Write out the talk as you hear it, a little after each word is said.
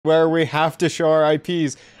where we have to show our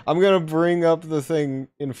IPs. I'm gonna bring up the thing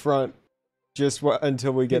in front just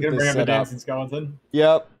until we get You're gonna this bring up the set up. dancing skeleton?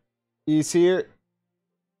 Yep. He's here.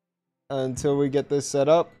 Until we get this set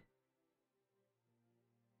up.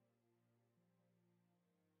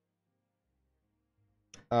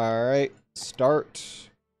 Alright, start.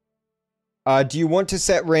 Do you want to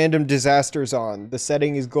set random disasters on? The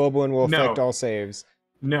setting is global and will affect all saves.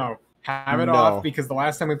 No. Have it off, because the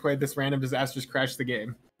last time we played this, random disasters crashed the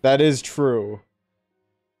game. That is true.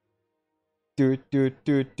 Disasters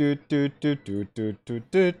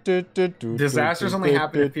only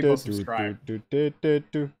happen if people subscribe.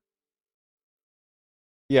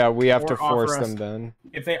 Yeah, we have Or to force offer us- them then.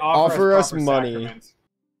 If they offer us proper money. sacraments.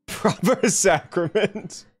 Proper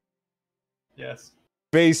sacrament. Yes.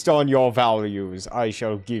 Based on your values, I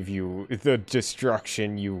shall give you the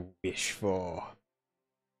destruction you wish for.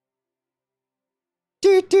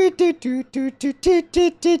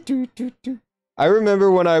 I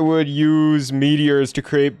remember when I would use meteors to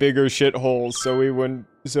create bigger shitholes so we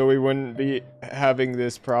wouldn't be having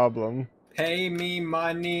this problem. Pay me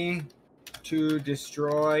money to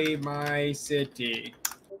destroy my city.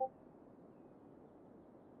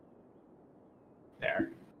 There.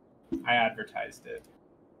 I advertised it.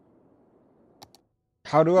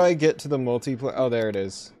 How do I get to the multiplayer? Oh, there it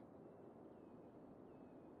is.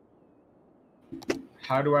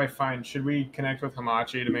 How do I find... Should we connect with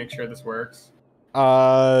Hamachi to make sure this works?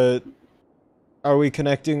 Are we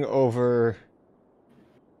connecting over...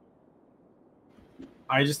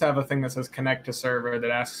 I just have a thing that says connect to server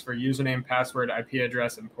that asks for username, password, IP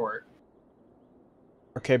address, and port.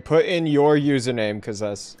 Okay, put in your username, because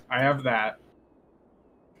that's... I have that.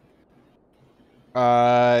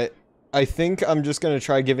 I think I'm just gonna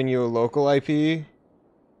try giving you a local IP.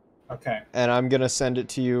 Okay. And I'm gonna send it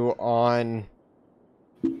to you on...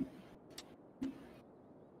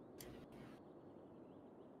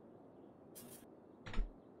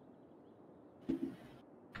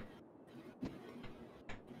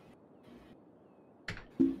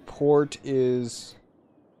 Port is...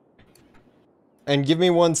 And give me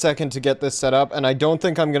 1 second to get this set up, and I don't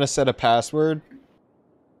think I'm gonna set a password.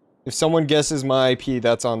 If someone guesses my IP,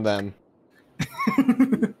 that's on them.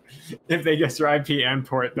 If they guess your IP and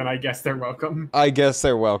port, then I guess they're welcome. I guess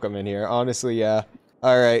they're welcome in here. Honestly, yeah.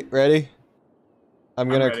 Alright, ready? I'm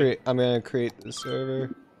gonna create the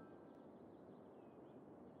server.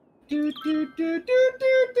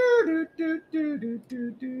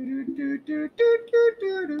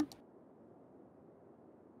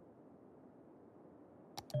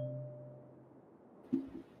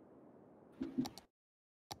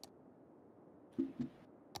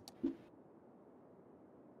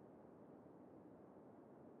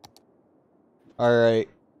 Alright.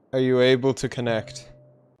 Are you able to connect?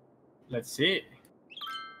 Let's see.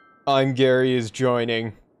 I'm Gary is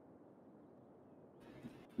joining.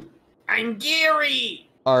 I'm Gary!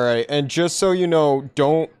 Alright, and just so you know,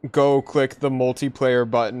 don't go click the multiplayer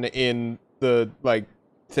button in the, like,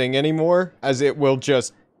 thing anymore, as it will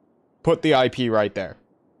just put the IP right there.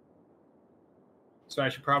 So I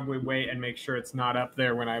should probably wait and make sure it's not up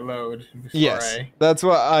there when I load. Yes, that's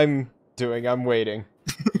what I'm doing. I'm waiting.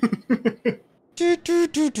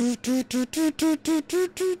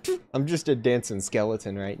 I'm just a dancing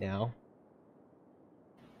skeleton right now.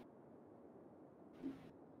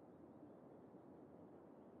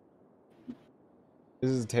 This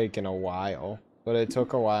is taking a while, but it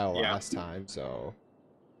took a while last time, so...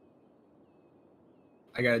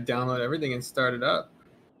 I gotta download everything and start it up.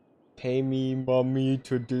 Pay me, mommy,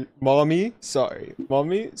 to do... Mommy? Sorry.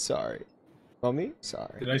 Mommy? Sorry. Mommy?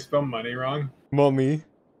 Sorry. Did I spell money wrong? Mommy.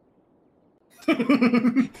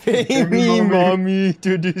 Pay me, mommy,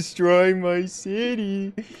 to destroy my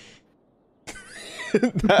city.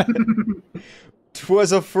 That...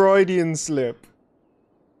 'Twas a Freudian slip.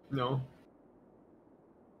 No.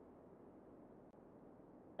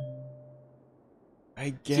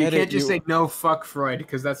 I get So you it. can't just say no, fuck Freud,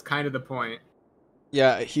 because that's kind of the point.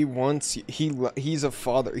 Yeah, he wants you. He's a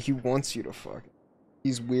father. He wants you to fuck.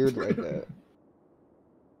 He's weird like that.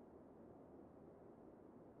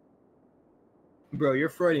 Bro, you're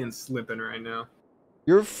Freudian slipping right now.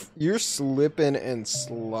 You're slipping and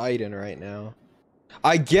sliding right now.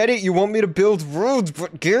 I get it. You want me to build roads,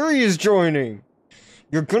 but Gary is joining.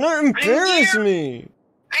 You're gonna embarrass me.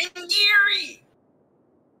 I'm Gary.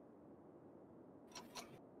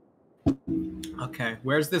 Okay,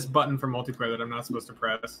 where's this button for multiplayer that I'm not supposed to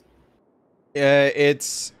press?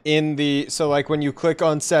 It's in the... So, like, when you click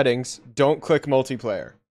on settings, don't click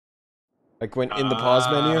multiplayer. Like, when in the pause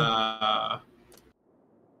menu.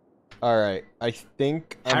 Alright, I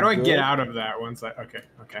think How I'm do I good. get out of that once I...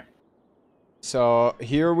 Okay. So,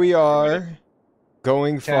 here we are,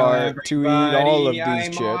 going Tell far to eat all everybody of these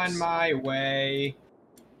I'm chips. on my way.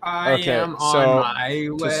 I Okay, am on so, my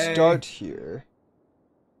way. to start here...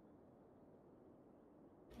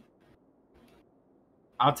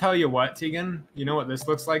 I'll tell you what, Tegan. You know what this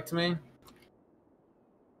looks like to me?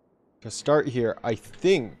 To start here, I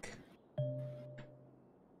think...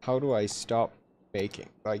 How do I stop making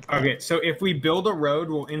like that? Okay, so if we build a road,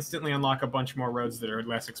 we'll instantly unlock a bunch more roads that are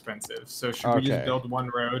less expensive. So should we just build one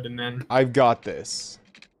road and then... I've got this.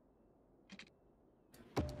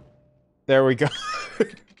 There we go.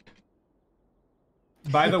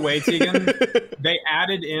 By the way, Tegan, they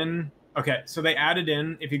added in... Okay, so they added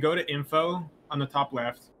in, if you go to info on the top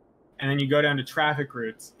left, and then you go down to traffic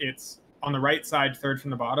routes, it's on the right side, third from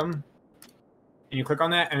the bottom. And you click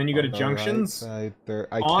on that, and then you go to junctions. Right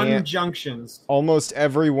side, on junctions. Almost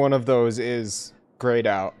every one of those is grayed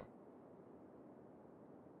out.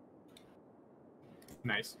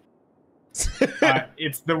 Nice.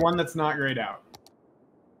 It's the one that's not grayed out.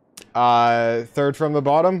 Third from the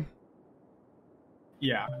bottom?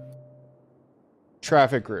 Yeah.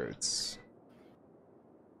 Traffic routes.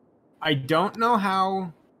 I don't know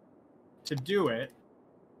how to do it.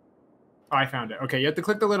 Oh, I found it. Okay, you have to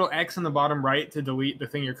click the little X in the bottom right to delete the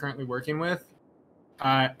thing you're currently working with.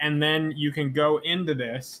 And then you can go into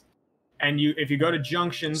this, and if you go to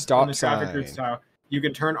junctions on the traffic route style, you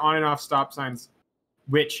can turn on and off stop signs,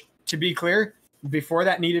 which, to be clear, before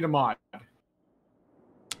that needed a mod.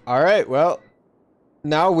 Alright, well,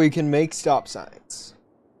 now we can make stop signs.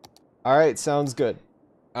 Alright, sounds good.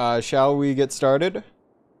 Shall we get started?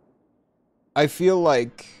 I feel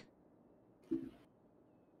like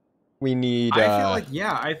we need... I feel like,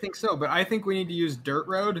 yeah, I think so. But I think we need to use dirt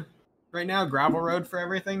road right now, gravel road for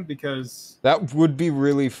everything, because... That would be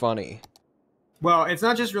really funny. Well, it's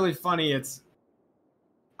not just really funny, it's...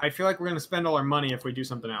 I feel like we're going to spend all our money if we do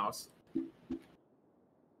something else.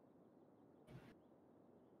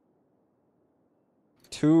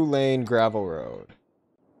 Two-lane gravel road.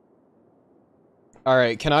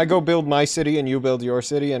 Alright, can I go build my city and you build your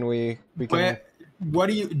city and we can... What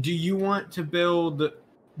do you want to build...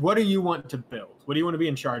 What do you want to build? What do you want to be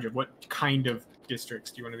in charge of? What kind of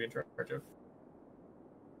districts do you want to be in charge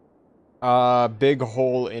of? Big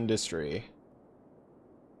hole industry.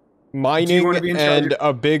 Mining and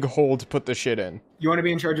a big hole to put the shit in. You want to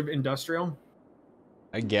be in charge of industrial?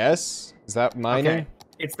 I guess. Is that mining? Okay.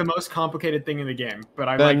 It's the most complicated thing in the game, but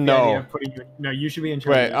I like the idea of putting you... No, you should be in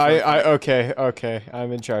charge of it. Okay.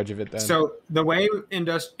 I'm in charge of it then. So the way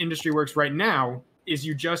industry works right now is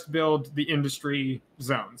you just build the industry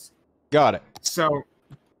zones. Got it. So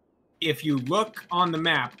if you look on the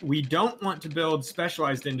map, we don't want to build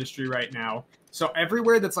specialized industry right now. So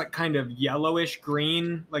everywhere that's like kind of yellowish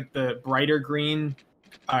green, like the brighter green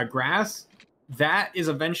grass, that is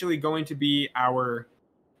eventually going to be our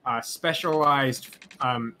specialized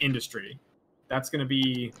industry. That's going to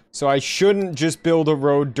be... So I shouldn't just build a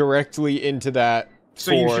road directly into that.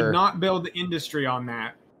 So you should not build industry on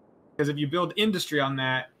that. Because if you build industry on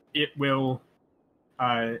that, it will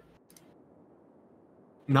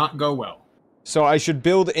not go well. So I should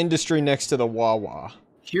build industry next to the Wawa.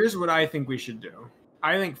 Here's what I think we should do.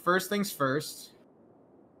 I think first things first,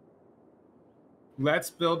 let's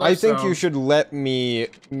build ourselves... I think you should let me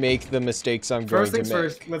make the mistakes I'm going to make. First things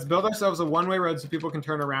first, let's build ourselves a one-way road so people can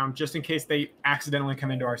turn around just in case they accidentally come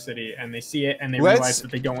into our city and they see it and they realize that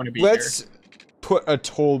they don't want to be here. Let's put a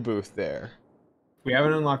toll booth there. We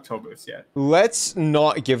haven't unlocked toll booths yet. Let's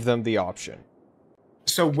not give them the option.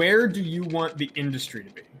 So where do you want the industry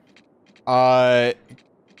to be?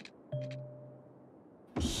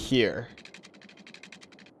 Here.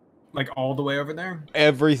 Like all the way over there?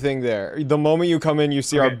 Everything there. The moment you come in, you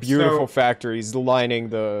see our beautiful factories lining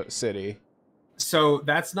the city. So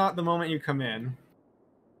that's not the moment you come in.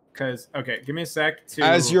 Because, okay, give me a sec to...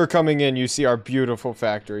 As you're coming in, you see our beautiful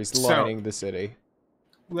factories lining the city.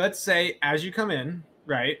 Let's say as you come in,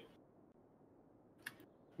 right?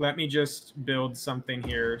 Let me just build something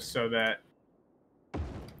here so that...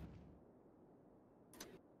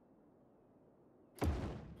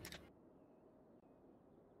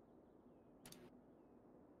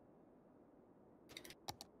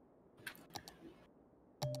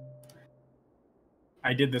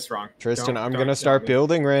 I did this wrong. Tristan, I'm gonna start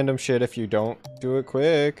building random shit if you don't do it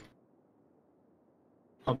quick.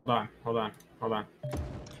 Hold on.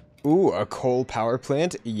 Ooh, a coal power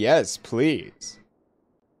plant? Yes, please.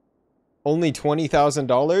 Only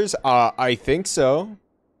 $20,000? I think so.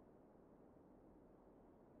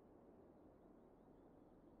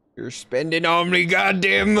 You're spending all my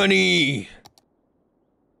goddamn money.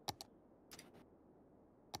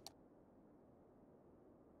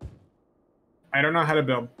 I don't know how to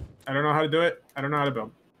build. I don't know how to do it. I don't know how to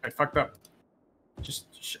build. I fucked up. Just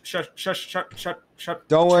shut.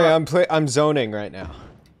 Don't worry, up. I'm zoning right now.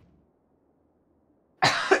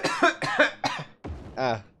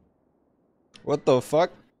 Ah. What the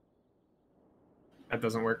fuck? That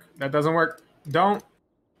doesn't work. That doesn't work. Don't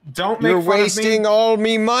make You're fun wasting of me. all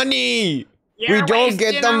me money. We don't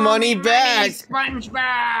get the money back.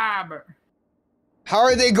 SpongeBob. How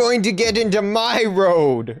are they going to get into my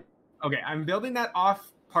road? Okay, I'm building that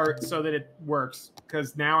off part so that it works,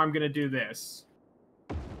 because now I'm gonna do this.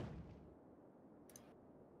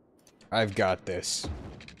 I've got this.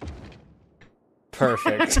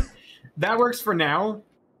 Perfect. That works for now.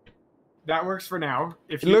 That works for now.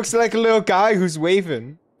 If It looks like a little guy who's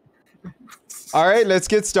waving. All right, let's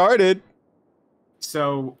get started.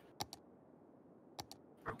 So,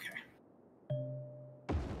 okay.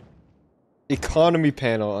 Economy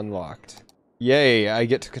panel unlocked. Yay, I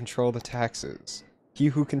get to control the taxes. He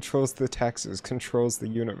who controls the taxes controls the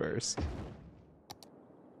universe.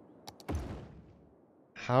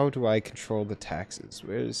 How do I control the taxes?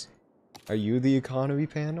 Are you the economy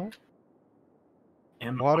panel?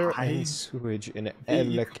 Water and sewage and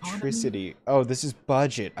electricity. Economy? Oh, this is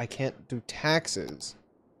budget. I can't do taxes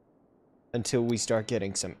until we start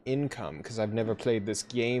getting some income, because I've never played this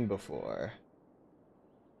game before.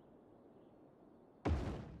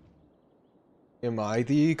 Am I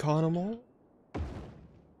the economal?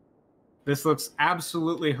 This looks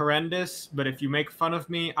absolutely horrendous, but if you make fun of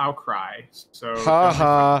me, I'll cry. So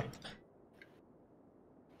haha.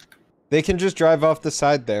 They can just drive off the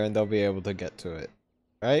side there and they'll be able to get to it.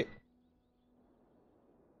 Right?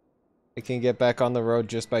 They can get back on the road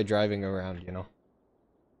just by driving around, you know.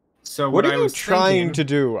 So what are you trying to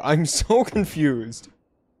do? I'm so confused.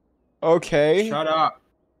 Okay. Shut up.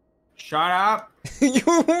 Shut up. You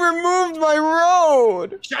removed my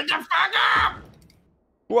road. Shut the fuck up.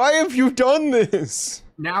 Why have you done this?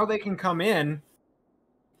 Now they can come in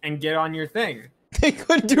and get on your thing. They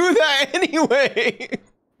could do that anyway.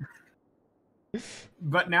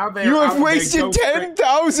 But now they're You have wasted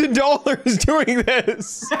 $10,000 doing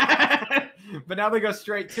this. But now they go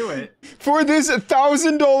straight to it. For this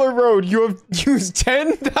 $1,000 road, you have used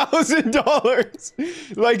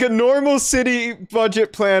 $10,000 like a normal city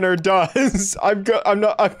budget planner does. I'm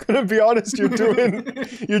gonna be honest.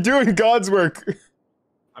 You're doing God's work.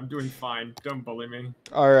 I'm doing fine. Don't bully me.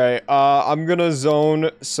 All right. I'm gonna zone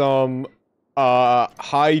some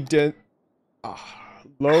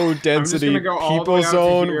low density people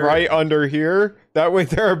zone right under here. That way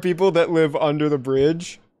there are people that live under the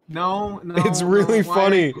bridge. No, it's really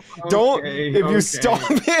funny. Okay, Don't. If you stop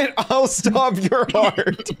it, I'll stop your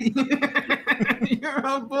heart. You're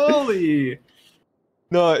a bully.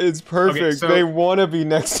 No, it's perfect. Okay, so they want to be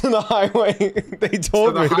next to the highway. They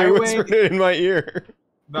told me. They whispered it in my ear.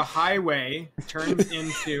 The highway turns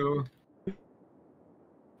into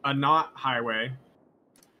a not highway.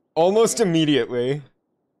 Almost immediately.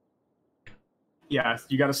 Yes,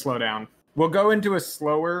 you got to slow down. We'll go into a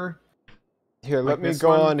slower. Here, let me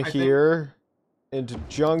go on here into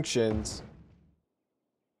junctions.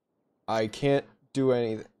 I can't do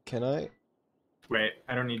anything. Can I? Wait,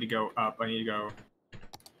 I don't need to go up. I need to go.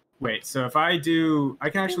 Wait, so if I do,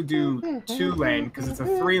 I can actually do 2-lane because it's a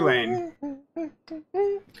 3-lane.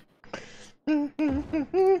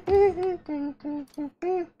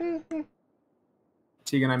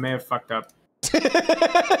 Tegan, I may have fucked up.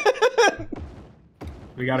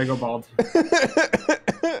 We gotta go bald.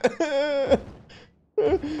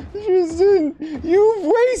 Tristan, you've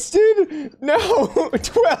wasted now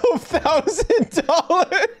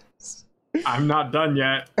 $12,000. I'm not done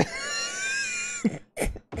yet.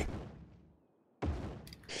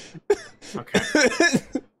 Okay.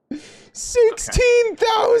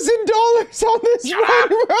 $16,000 on this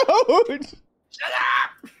road. Shut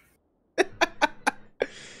up!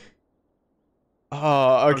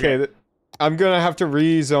 Oh, okay. I'm gonna have to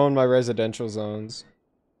rezone my residential zones.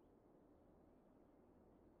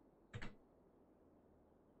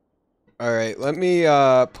 All right, let me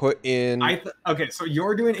put in. Okay, so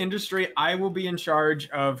you're doing industry. I will be in charge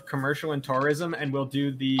of commercial and tourism, and we'll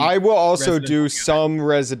do the. I will also do some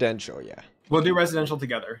residential. Yeah. We'll do residential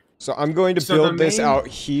together. So I'm going to build this out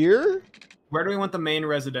here. Where do we want the main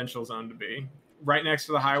residential zone to be? Right next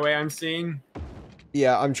to the highway I'm seeing?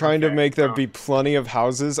 Yeah, I'm trying to make there be plenty of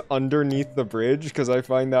houses underneath the bridge because I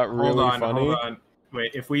find that really funny. Hold on.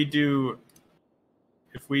 Wait, if we do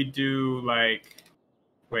like,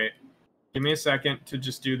 wait, give me a second to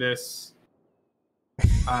just do this.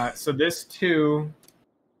 So this too.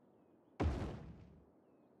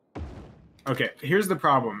 Okay, here's the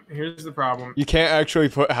problem. You can't actually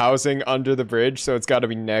put housing under the bridge, so it's got to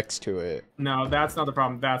be next to it. No, that's not the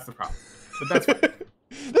problem. That's the problem. But that's fine.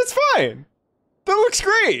 That's fine. That looks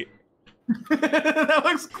great. That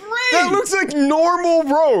looks great. That looks like normal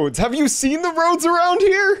roads. Have you seen the roads around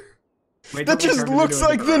here? Wait, that just looks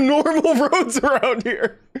like the normal roads around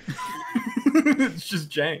here. It's just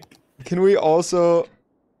jank. Can we also...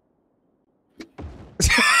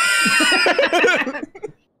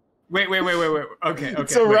 Wait. Okay.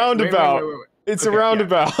 It's a roundabout. It's a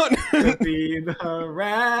roundabout. Yeah. Be the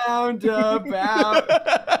roundabout.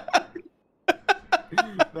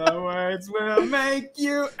 The words will make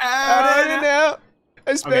you out and out.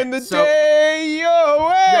 I spend the day your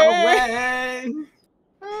way.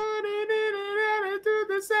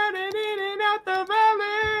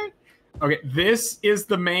 Okay, this is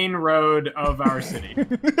the main road of our city.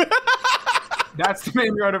 That's the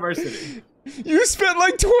main road of our city. You spent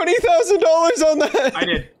like $20,000 on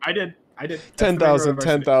that. I did.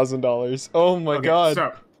 $10,000. Oh my god.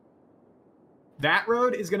 So that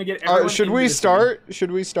road is gonna get everyone. Should we start?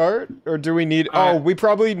 Should we start, or do we need? We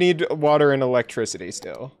probably need water and electricity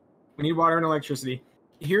still. We need water and electricity.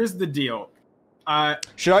 Here's the deal.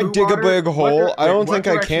 Should I dig a big hole? I don't think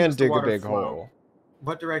I can dig a big hole.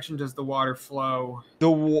 What direction does the water flow?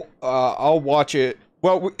 I'll watch it.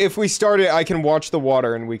 Well, if we start it, I can watch the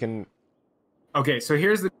water and we can... Okay, so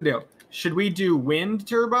here's the deal. Should we do wind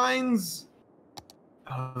turbines?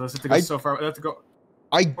 Oh, those have to go so far. They have to go...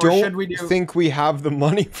 I don't think we have the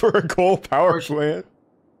money for a coal power plant.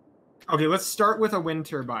 Okay, let's start with a wind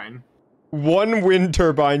turbine. One wind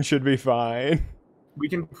turbine should be fine. We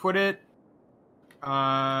can put it...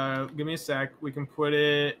 give me a sec. We can put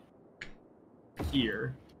it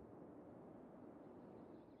here.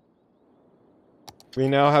 We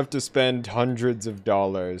now have to spend hundreds of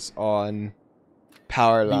dollars on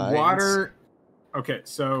power lines. The water... Okay,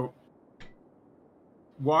 so...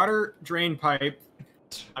 Water drain pipe.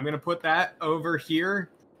 I'm going to put that over here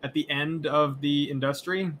at the end of the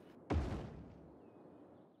industry.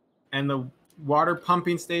 And the water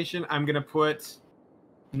pumping station, I'm going to put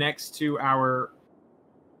next to our...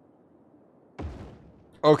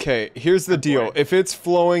 Okay, here's the deal. If it's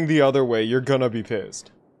flowing the other way, you're gonna be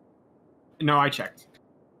pissed. No, I checked.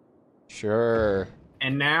 Sure.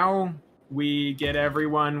 And now we get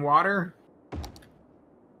everyone water.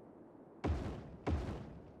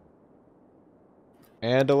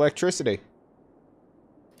 And electricity.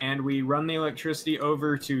 And we run the electricity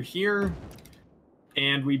over to here.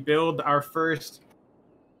 And we build our first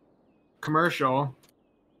commercial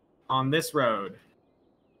on this road.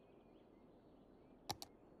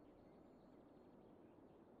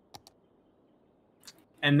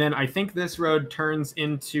 And then I think this road turns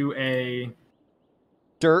into a...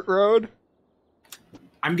 dirt road?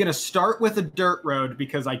 I'm going to start with a dirt road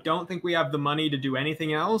because I don't think we have the money to do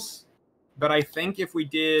anything else. But I think if we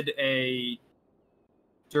did a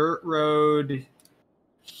dirt road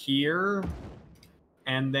here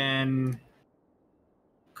and then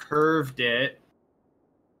curved it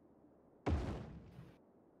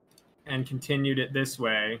and continued it this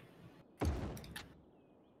way,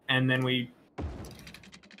 and then we...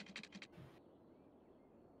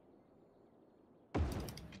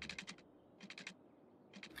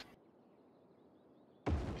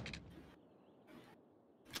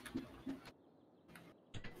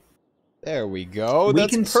 There we go.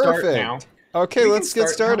 That's perfect. Okay, let's get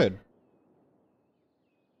started.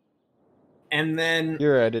 And then...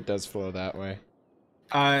 You're right, it does flow that way.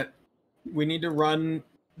 We need to run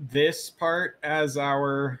this part as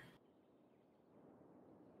our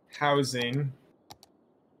housing.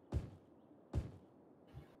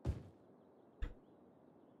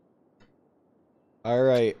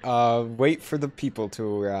 Alright, wait for the people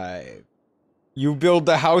to arrive. You build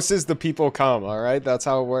the houses, the people come, alright? That's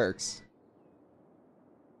how it works.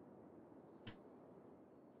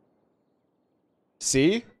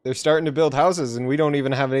 See? They're starting to build houses and we don't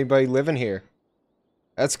even have anybody living here.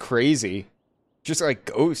 That's crazy. Just like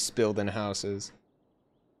ghosts building houses.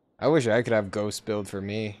 I wish I could have ghosts build for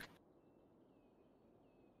me.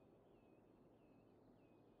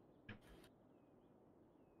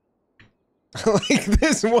 Like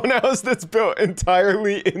this one house that's built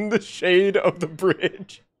entirely in the shade of the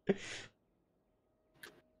bridge.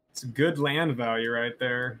 It's good land value right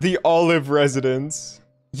there. The Olive Residence.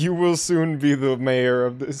 You will soon be the mayor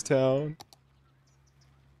of this town.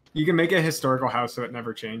 You can make a historical house so it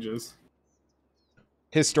never changes.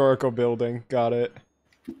 Historical building. Got it.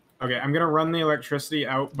 Okay, I'm gonna run the electricity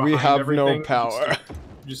out behind We have everything no power.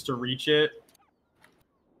 just to reach it.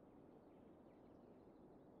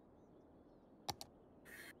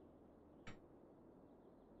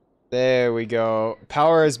 There we go.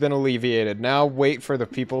 Power has been alleviated. Now wait for the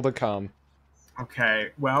people to come.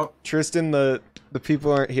 Okay, well... Tristan, the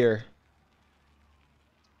people aren't here.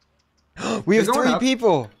 We have 3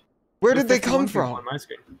 people! Where did they come from? On my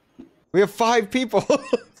screen. We have 5 people!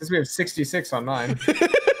 Since we have 66 on mine.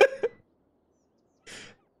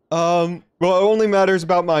 Well, it only matters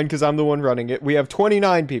about mine because I'm the one running it. We have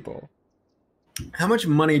 29 people. How much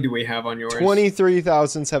money do we have on yours?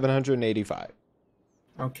 23,785.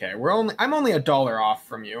 Okay, I'm only $1 off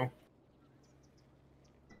from you.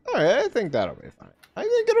 Alright, I think that'll be fine. I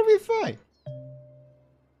think it'll be fine.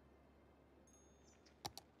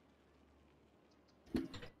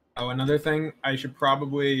 Oh, another thing, I should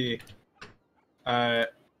probably... There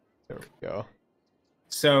we go.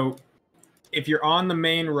 So, if you're on the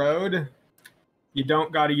main road, you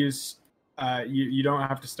don't gotta use... you don't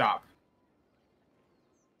have to stop.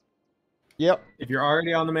 Yep. If you're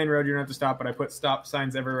already on the main road, you don't have to stop, but I put stop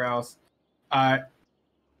signs everywhere else.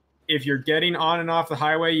 If you're getting on and off the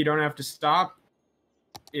highway, you don't have to stop.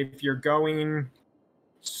 If you're going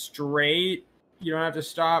straight, you don't have to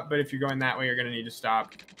stop, but if you're going that way, you're going to need to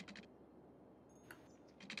stop.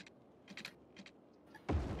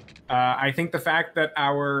 I think the fact that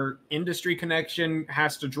our industry connection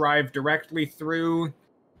has to drive directly through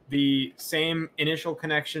the same initial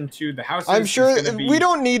connection to the houses. I'm sure we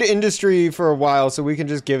don't need industry for a while, so we can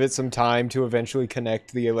just give it some time to eventually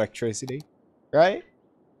connect the electricity, right?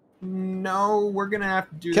 No, we're gonna have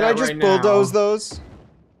to do that right now. Can I just bulldoze those?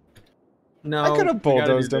 No, I could have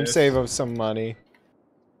bulldozed them, save us some money.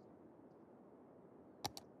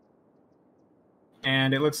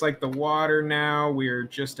 And it looks like the water now, we're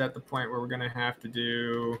just at the point where we're gonna have to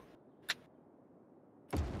do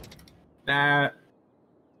that.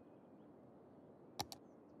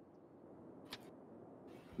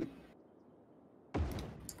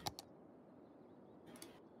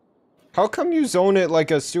 How come you zone it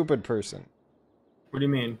like a stupid person? What do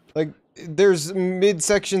you mean? Like, there's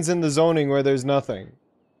mid-sections in the zoning where there's nothing.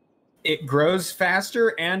 It grows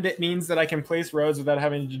faster, and it means that I can place roads without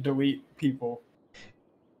having to delete people.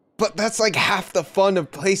 But that's like half the fun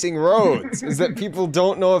of placing roads, is that people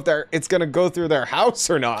don't know if it's gonna go through their house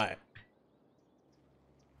or not.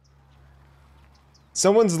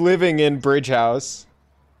 Someone's living in Bridge House.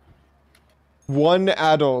 One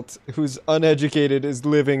adult who's uneducated is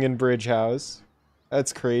living in Bridge House.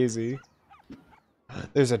 That's crazy.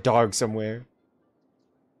 There's a dog somewhere.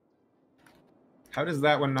 How does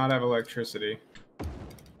that one not have electricity?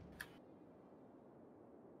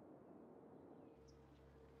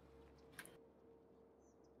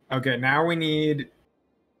 Okay, now we need...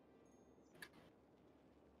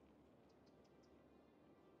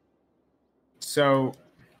 So...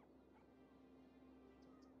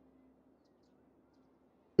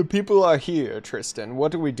 The people are here, Tristan.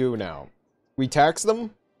 What do we do now? We tax them?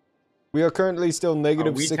 We are currently still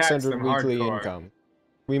negative 600 weekly income.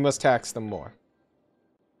 We must tax them more.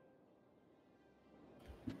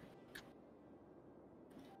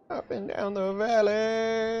 Up and down the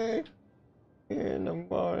valley in the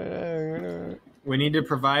morning. We need to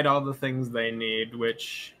provide all the things they need,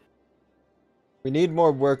 which... We need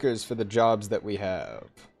more workers for the jobs that we have.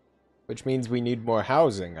 Which means we need more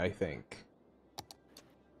housing, I think.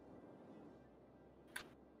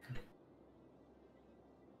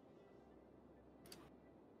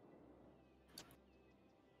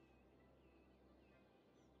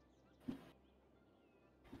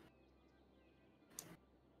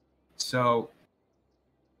 So...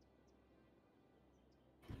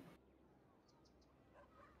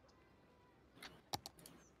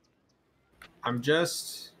 I'm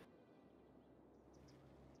just...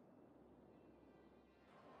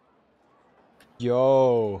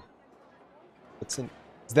 Yo. What's in...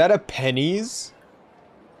 Is that a Penny's?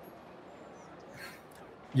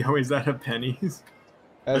 Yo, is that a Penny's?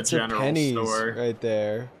 That's a Penny's store right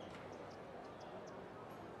there.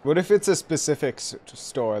 What if it's a specific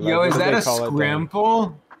store? Like, yo, is that a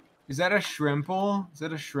Scrimple? Is that a Shrimple? Is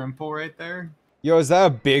that a Shrimple right there? Yo, is that a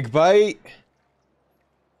Big Bite?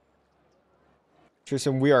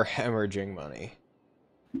 Tristan, we are hemorrhaging money.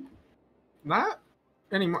 Not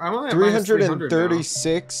anymore. I'm only at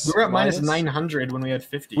 336. We were at minus 900 when we had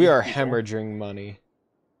 50. We are hemorrhaging money.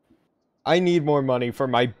 I need more money for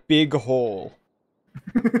my big hole.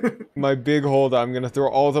 My big hole that I'm gonna throw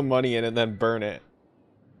all the money in and then burn it.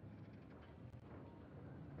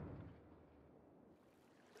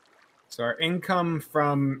 So our income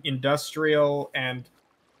from industrial and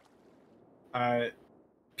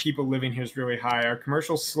people living here is really high. Our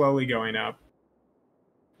commercial's slowly going up.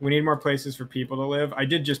 We need more places for people to live. I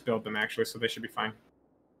did just build them, actually, so they should be fine.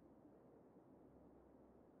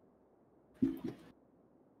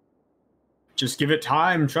 Just give it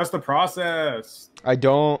time. Trust the process. I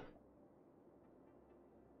don't.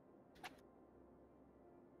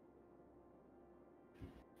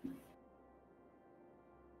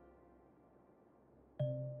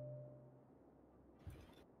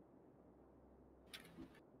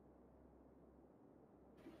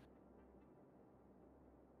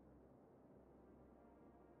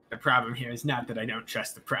 The problem here is not that I don't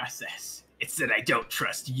trust the process. It's that I don't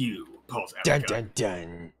trust you. Pulls out Dun dun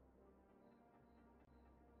dun.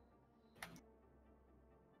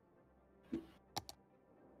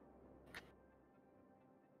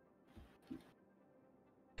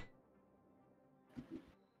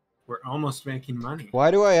 We're almost making money.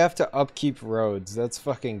 Why do I have to upkeep roads? That's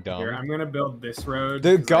fucking dumb. Here, I'm gonna build this road.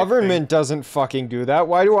 The government doesn't fucking do that.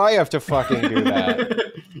 Why do I have to fucking do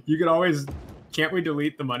that? You could always... Can't we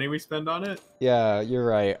delete the money we spend on it? Yeah, you're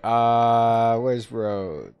right. Where's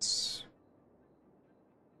roads?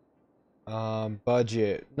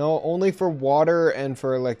 Budget. No, only for water and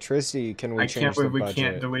for electricity can we change the budget. I can't believe we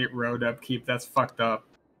can't delete road upkeep. That's fucked up.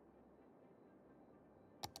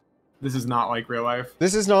 This is not like real life.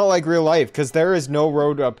 This is not like real life, because there is no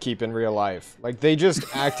road upkeep in real life. Like, they just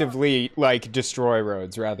actively, like, destroy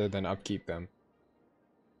roads rather than upkeep them.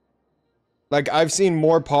 Like, I've seen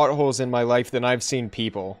more potholes in my life than I've seen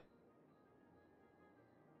people.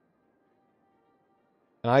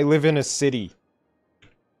 And I live in a city.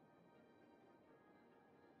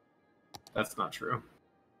 That's not true.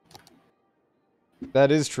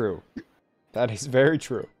 That is true. That is very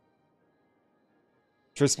true.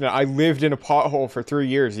 Tristan, I lived in a pothole for 3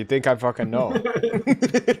 years. You think I fucking know.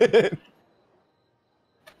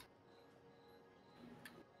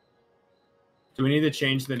 Do we need to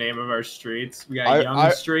change the name of our streets? We got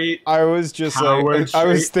Young Street. I was just Howard like, I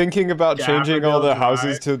was Street, thinking about changing all the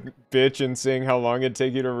houses Drive. to bitch and seeing how long it'd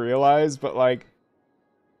take you to realize, but like,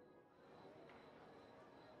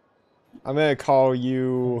 I'm gonna call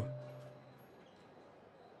you...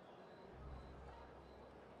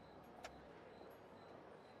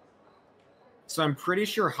 So I'm pretty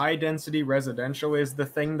sure high density residential is the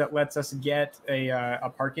thing that lets us get a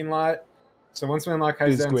parking lot. So once we unlock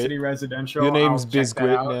high density residential, your name's I'll check that Biscuit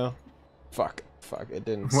out. now. Fuck, it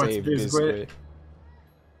didn't What's say Biscuit?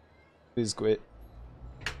 Biscuit.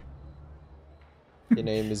 Your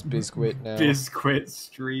name is Biscuit now. Biscuit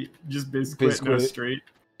Street. Just Biscuit, no street.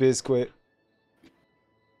 Biscuit.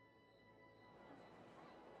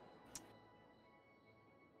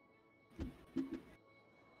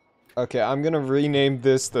 Okay, I'm gonna rename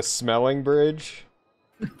this the Smelling Bridge.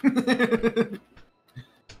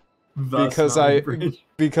 because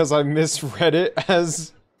I misread it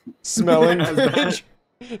as Smelling Bridge.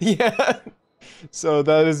 Yeah. So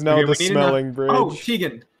that is now the Smelling Bridge. Oh,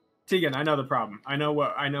 Tegan, I know the problem. I know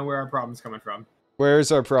where our problem's coming from. Where's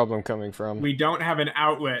our problem coming from? We don't have an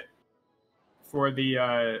outlet for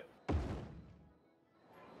the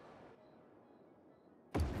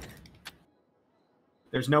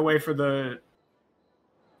There's no way for the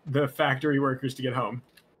factory workers to get home.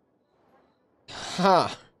 Huh.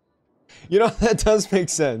 You know, that does make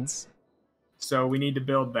sense. So we need to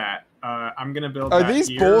build that. I'm gonna build Are that these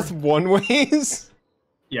here. both one-ways?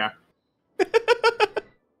 Yeah.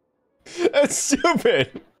 That's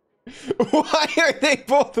stupid. Why are they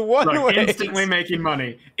both one-ways? Instantly making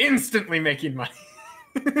money. Instantly making money.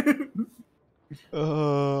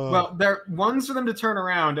 Well, one's for them to turn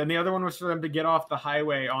around, and the other one was for them to get off the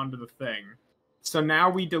highway onto the thing. So now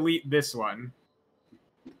we delete this one.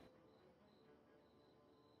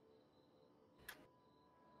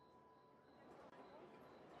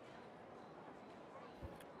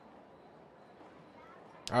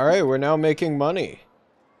 Alright, we're now making money.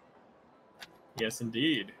 Yes,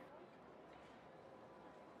 indeed.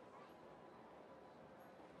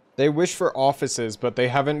 They wish for offices, but they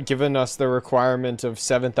haven't given us the requirement of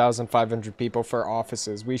 7,500 people for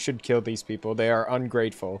offices. We should kill these people. They are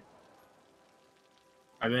ungrateful.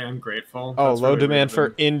 Are they ungrateful? Oh, low demand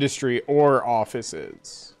for industry or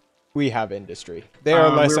offices. We have industry. They are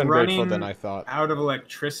less ungrateful than I thought. Out of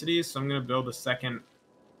electricity, so I'm going to build a second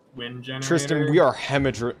wind generator. Tristan, we are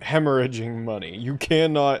hemorrhaging money. You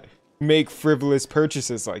cannot make frivolous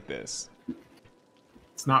purchases like this.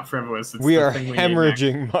 It's not frivolous. It's we are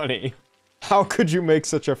hemorrhaging money. How could you make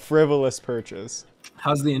such a frivolous purchase?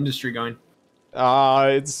 How's the industry going?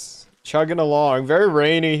 It's chugging along. Very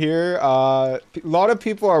rainy here. A lot of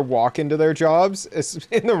people are walking to their jobs.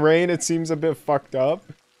 In the rain, it seems a bit fucked up.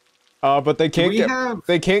 But they can't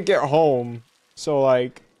get home. So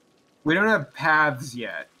like, we don't have paths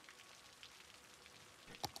yet.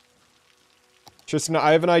 Tristan,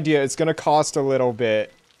 I have an idea. It's gonna cost a little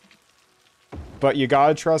bit. but you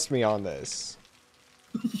gotta trust me on this.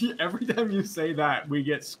 Every time you say that, we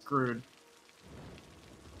get screwed.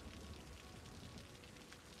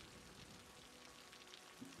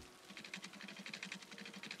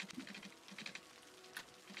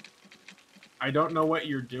 I don't know what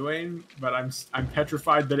you're doing, but I'm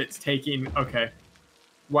petrified that it's taking... Okay.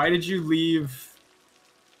 Why did you leave...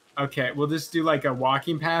 Okay, we'll just do like a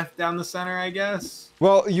walking path down the center, I guess.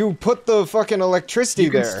 Well, you put the fucking electricity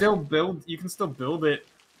there. You can still build it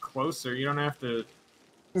closer. You don't have to...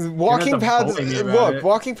 Walking paths... Look,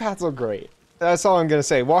 walking paths are great. That's all I'm gonna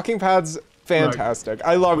say. Walking paths, fantastic. Look,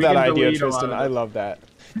 I love that idea, Tristan. I love that.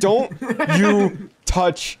 Don't you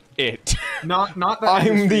touch it. Not the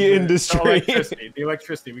I'm the industry. The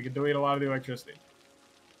electricity. We can delete a lot of the electricity.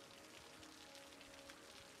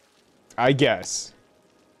 I guess.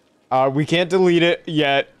 We can't delete it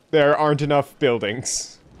yet. There aren't enough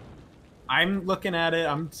buildings. I'm looking at it.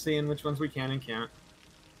 I'm seeing which ones we can and can't.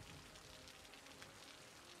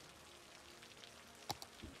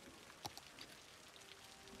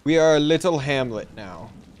 We are a little hamlet now.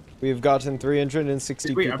 We've gotten 360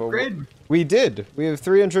 did we people. Upgrade? We did. We have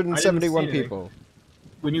 371 people.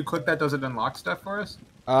 When you click that, does it unlock stuff for us?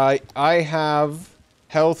 I have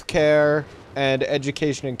healthcare and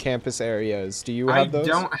education and campus areas. Do you have those? I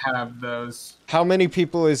don't have those. How many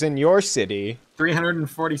people is in your city?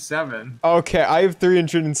 347. Okay, I have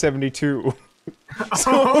 372.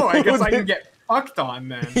 Oh, I guess I can get fucked on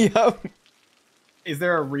then. Yep. Is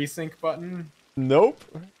there a resync button? Nope.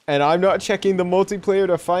 And I'm not checking the multiplayer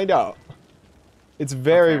to find out. It's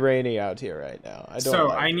very rainy out here right now.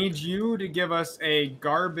 I need you to give us a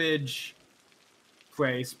garbage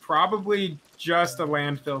place, probably just a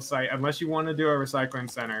landfill site, unless you want to do a recycling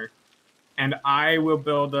center. And I will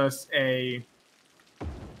build us a...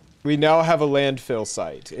 We now have a landfill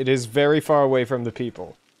site. It is very far away from the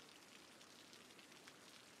people.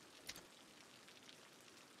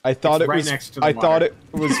 I thought it was next to the water.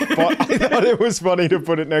 I thought it was funny to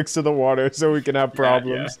put it next to the water so we can have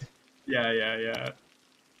problems. Yeah.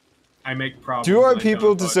 I make problems. Do our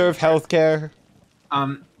people deserve healthcare?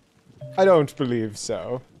 I don't believe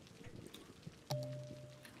so.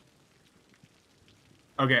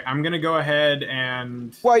 Okay, I'm gonna go ahead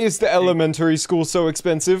and... Why is the elementary school so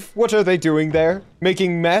expensive? What are they doing there?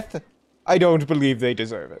 Making meth? I don't believe they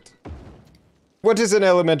deserve it. What is an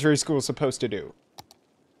elementary school supposed to do?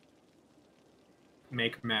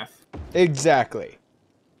 Make meth. Exactly.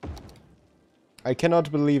 I cannot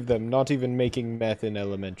believe them not even making meth in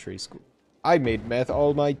elementary school. I made meth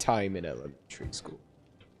all my time in elementary school.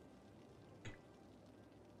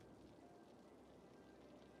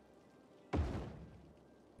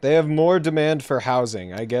 They have more demand for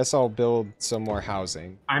housing. I guess I'll build some more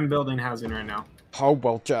housing. I'm building housing right now. Oh,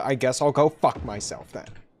 well, I guess I'll go fuck myself then.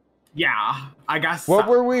 Yeah, I guess. What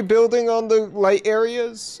were we building on the light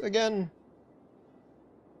areas again?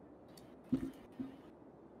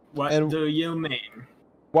 What do you mean?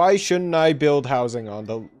 Why shouldn't I build housing on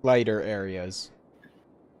the lighter areas?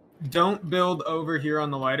 Don't build over here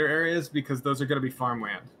on the lighter areas because those are going to be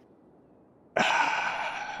farmland.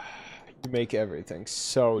 You make everything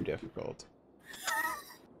so difficult.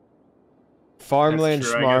 Farmland,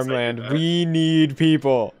 schmarmland, we need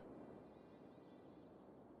people.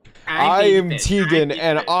 I am Tegan,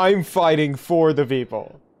 and I'm fighting for the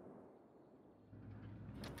people.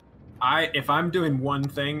 If I'm doing one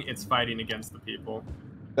thing, it's fighting against the people.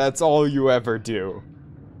 That's all you ever do.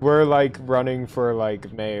 We're like running for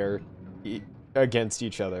like mayor against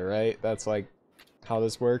each other, right? That's like how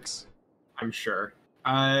this works. I'm sure.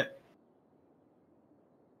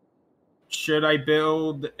 Should I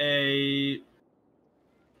build a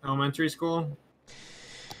elementary school?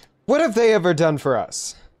 What have they ever done for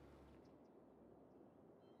us?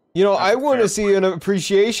 You know, I want to see an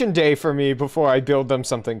appreciation day for me before I build them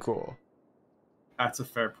something cool. That's a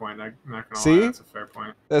fair point. I'm not gonna lie, that's a fair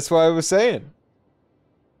point. That's what I was saying.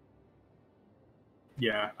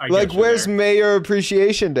 Yeah, I like, where's Mayor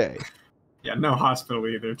Appreciation Day? Yeah, no hospital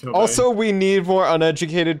either. Also, we need more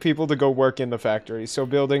uneducated people to go work in the factory, so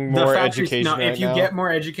building more education No, if you get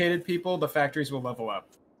more educated people, the factories will level up.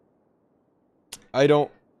 I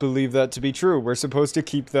don't believe that to be true. We're supposed to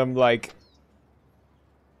keep them, like...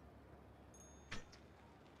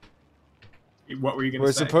 What were you gonna say?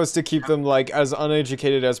 We're supposed to keep them, like, as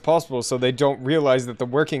uneducated as possible so they don't realize that the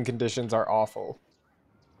working conditions are awful.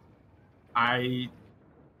 I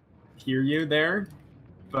hear you there,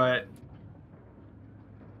 but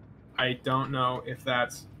I don't know if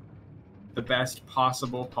that's the best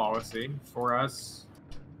possible policy for us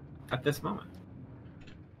at this moment.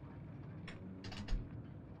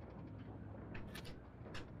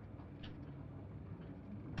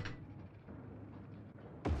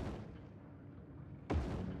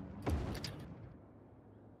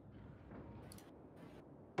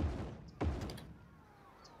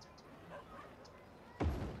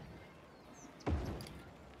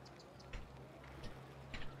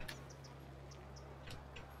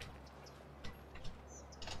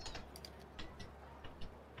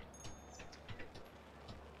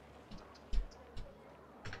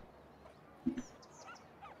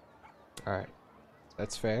 Alright.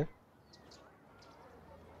 That's fair.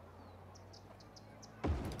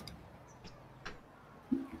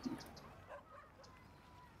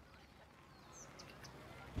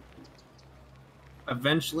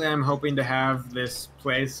 Eventually, I'm hoping to have this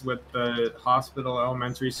place with the hospital,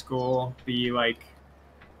 elementary school be like,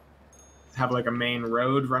 have like a main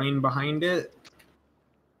road running behind it.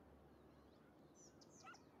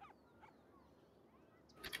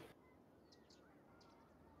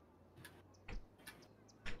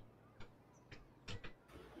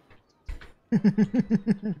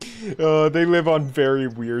 They live on very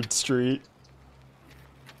weird street.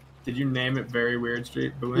 Did you name it Very Weird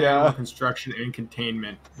Street? Balloon Yeah. Animal Construction and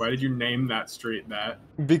Containment. Why did you name that street that?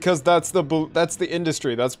 Because that's the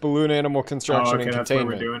industry. That's balloon animal construction and that's where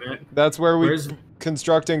we're containment. doing it. That's where we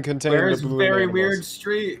construct and contain the Where's balloon Very animals. Weird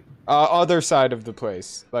Street? Other side of the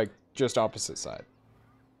place, like just opposite side.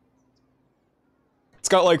 It's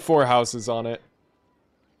got like 4 houses on it.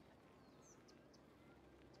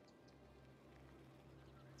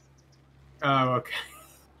 Oh, okay.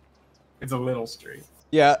 It's a little street.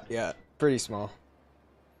 Yeah, pretty small.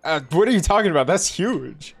 What are you talking about? That's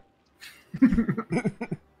huge.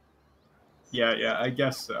 Yeah, I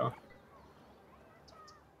guess so.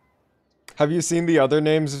 Have you seen the other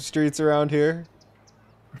names of streets around here?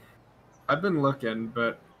 I've been looking,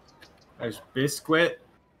 but there's Biscuit.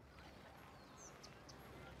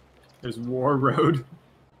 There's War Road.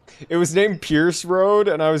 It was named Pierce Road,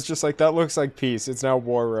 and I was just like, that looks like peace. It's now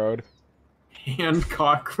War Road.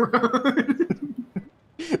 Hancock Road.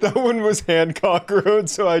 That one was Hancock Road,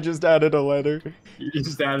 so I just added a letter. You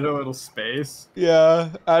just added a little space.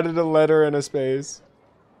 Yeah, added a letter and a space.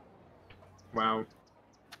 Wow.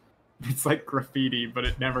 It's like graffiti, but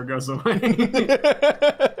it never goes away.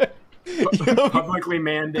 Publicly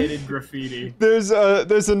mandated graffiti. There's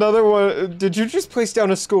another one. Did you just place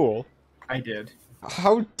down a school? I did.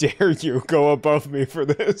 How dare you go above me for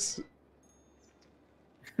this?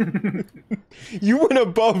 You went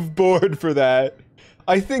above board for that.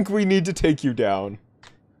 I think we need to take you down.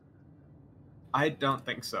 I don't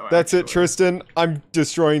think so. That's it, Tristan. I'm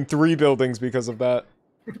destroying 3 buildings because of that.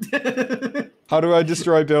 How do I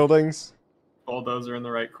destroy buildings? Bulldozer in the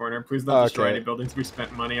right corner. Please don't destroy any buildings we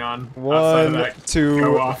spent money on. 1,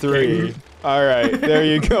 2, 3. All right, there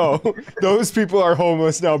you go. Those people are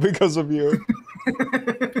homeless now because of you.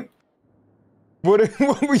 What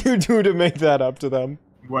will you do to make that up to them?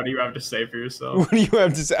 What do you have to say for yourself? What do you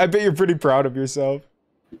have to say? I bet you're pretty proud of yourself.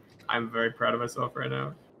 I'm very proud of myself right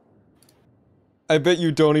now. I bet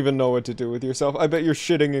you don't even know what to do with yourself. I bet you're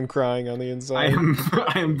shitting and crying on the inside.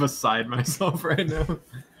 I am beside myself right now.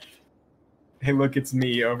 Hey, look, it's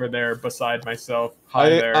me over there beside myself.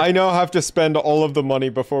 Hi there. I now have to spend all of the money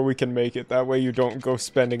before we can make it. That way you don't go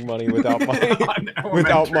spending money without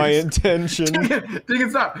my intention. Dig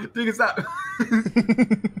it stop.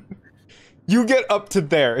 You get up to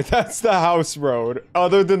there. That's the house road.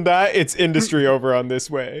 Other than that, it's industry over on this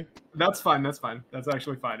way. That's fine. That's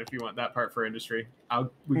actually fine if you want that part for industry.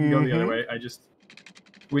 We can go the other way.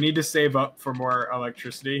 We need to save up for more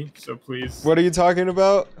electricity, so please. What are you talking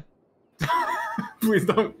about? Please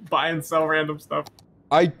don't buy and sell random stuff.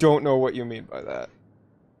 I don't know what you mean by that.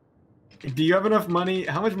 Do you have enough money?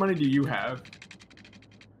 How much money do you have?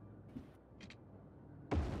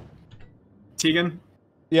 Tegan?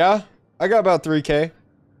 Yeah? I got about 3K.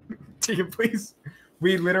 Tegan, please.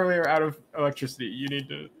 We literally are out of electricity. You need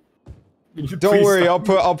to don't worry, I'll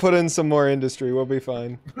put in some more industry. We'll be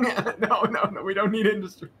fine. No, we don't need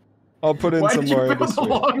industry. I'll put in some more industry. Why did you build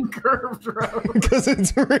a long curved road? Because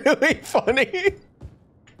it's really funny.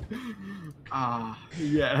 Ah,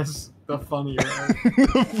 yes, the funny road.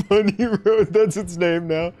 The funny road. That's its name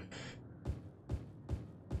now.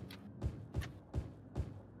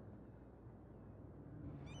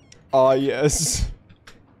 Ah, yes.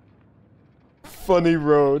 Funny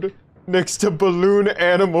road. Next to balloon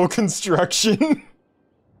animal construction.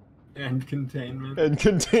 And containment. And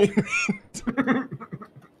containment.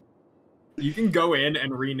 You can go in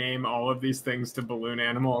and rename all of these things to balloon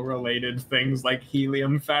animal related things like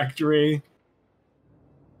helium factory.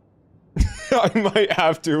 I might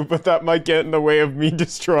have to, but that might get in the way of me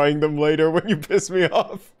destroying them later when you piss me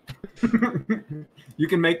off. You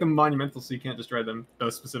can make them monumental so you can't destroy them,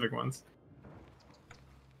 those specific ones.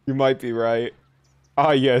 You might be right.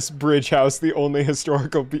 Ah yes, Bridge House, the only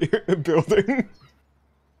historical building.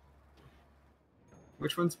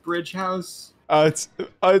 Which one's Bridge House? It's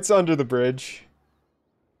under the bridge.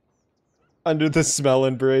 Under the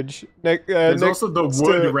Smellin' Bridge. There's also the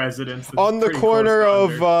Wood Residence. On the corner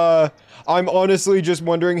of, I'm honestly just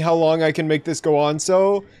wondering how long I can make this go on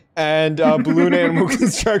so. and balloon animal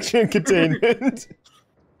construction containment.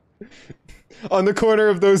 On the corner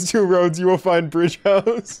of those two roads, you will find Bridge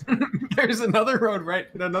House. There's another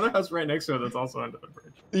house right next to it that's also under the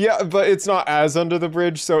bridge. Yeah, but it's not as under the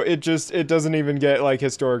bridge, so it doesn't even get like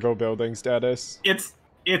historical building status.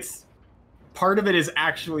 It's part of it is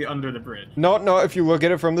actually under the bridge. No, if you look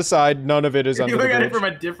at it from the side, none of it is under the bridge. If you look at it from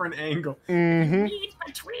a different angle. Mm-hmm. Read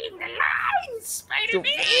between the lines, Spider-Man.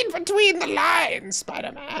 Read between the lines,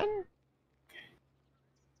 Spider-Man.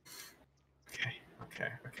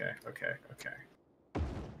 Okay.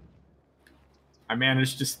 I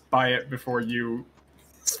managed to buy it before you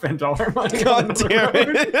spent all our money. God damn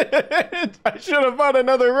it! I should have bought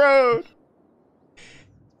another road.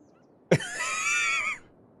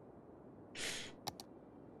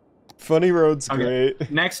 Funny road's great.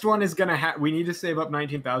 Next one is gonna have. We need to save up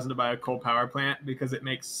 19,000 to buy a coal power plant because it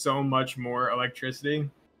makes so much more electricity.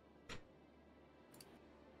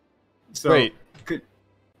 So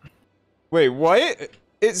wait, what?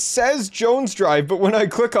 It says Jones Drive, but when I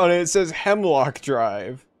click on it, it says Hemlock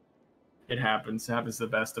Drive. It happens. It happens to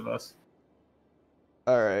the best of us.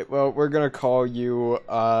 Alright, well, we're gonna call you,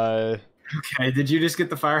 Okay, did you just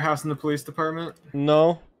get the firehouse and the police department?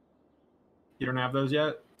 No. You don't have those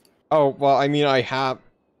yet? Oh, well, I mean, I have...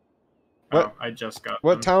 What? Oh, I just got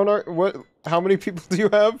What them. How many people do you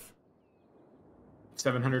have?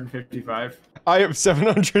 755. I have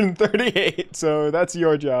 738, so that's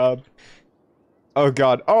your job. Oh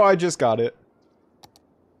god. Oh, I just got it.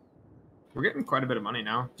 We're getting quite a bit of money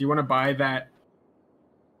now. Do you want to buy that?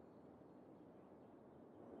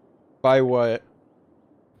 Buy what?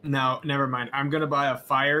 No, never mind. I'm going to buy a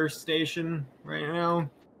fire station right now.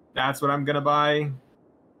 That's what I'm going to buy.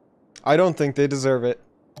 I don't think they deserve it.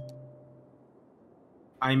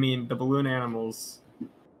 I mean, the balloon animals,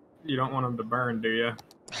 you don't want them to burn, do you?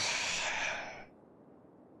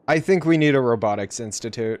 I think we need a robotics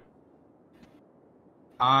institute.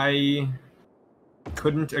 I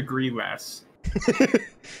couldn't agree less.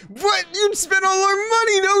 What? You'd spent all our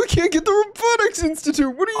money! Now we can't get the robotics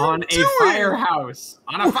institute! What are you doing? On a firehouse!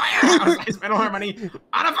 On a firehouse! I spent all our money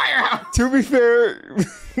on a firehouse! To be fair,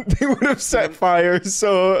 they would have set fires,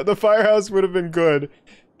 so the firehouse would have been good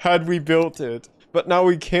had we built it. But now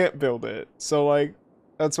we can't build it, so like,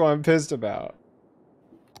 that's what I'm pissed about.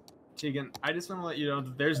 Tegan, I just want to let you know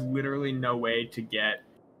that there's literally no way to get...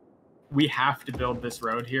 We have to build this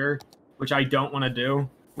road here, which I don't want to do.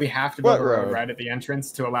 We have to build a road right at the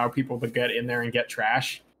entrance to allow people to get in there and get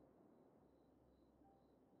trash.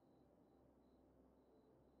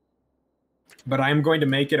 But I'm going to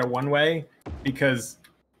make it a one-way because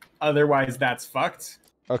otherwise that's fucked.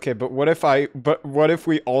 Okay, but what if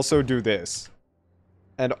we also do this?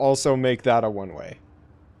 And also make that a one-way?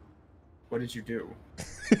 What did you do?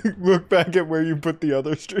 Look back at where you put the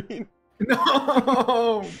other street.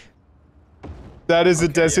 No! That is a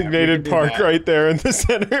designated park right there in the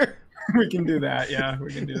center. We can do that, yeah,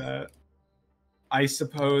 we can do that. I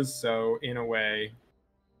suppose so, in a way.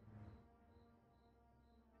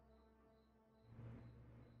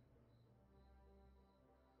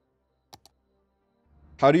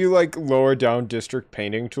 How do you, like, lower down district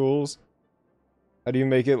painting tools? How do you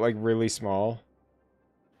make it, like, really small?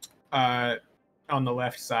 On the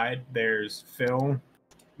left side, there's fill,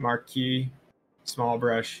 marquee, small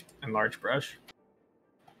brush, and large brush.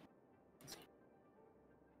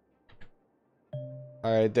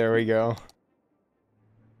 Alright, there we go.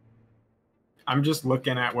 I'm just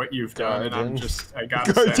looking at what you've done, and I got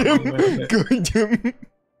Guard him!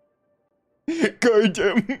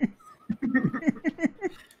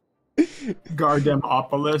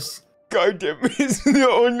 Gardemopolis. Gardem is the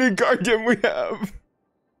only Gardem we have.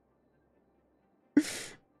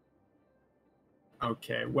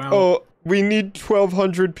 Okay, well... Oh, we need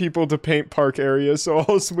 1,200 people to paint park area, so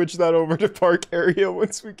I'll switch that over to park area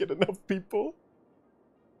once we get enough people.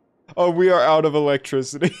 Oh, we are out of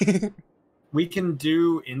electricity. We can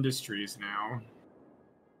do industries now.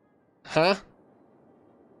 Huh?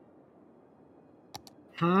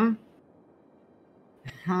 Huh?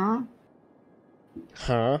 Huh?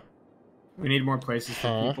 Huh? We need more places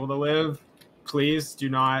for people to live. Please do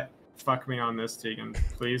not fuck me on this, Tegan.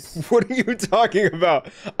 Please. What are you talking about?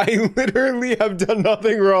 I literally have done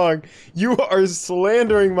nothing wrong. You are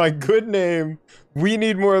slandering my good name. We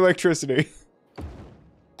need more electricity.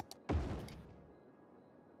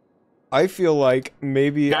 I feel like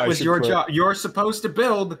maybe that was your job. You're supposed to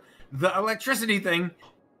build the electricity thing.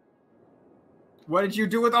 What did you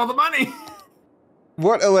do with all the money?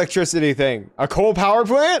 What electricity thing? A coal power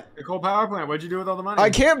plant? A coal power plant. What'd you do with all the money? I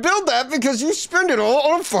can't build that because you spend it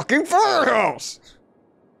all on a fucking firehouse.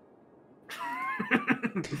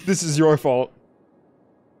 This is your fault.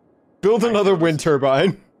 Build another wind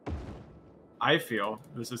turbine. I feel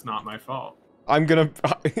this is not my fault. I'm gonna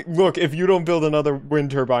look. If you don't build another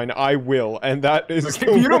wind turbine, I will, and that is. Look,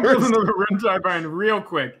 if you don't build another wind turbine real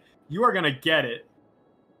quick, you are gonna get it.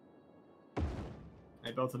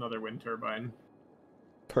 I built another wind turbine.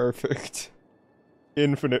 Perfect.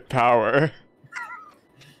 Infinite power.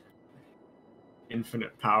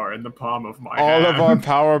 Infinite power in the palm of my All hand. of our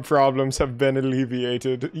power problems have been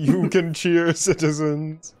alleviated. You can cheer,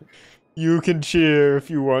 citizens. You can cheer if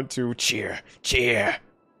you want to. Cheer, cheer.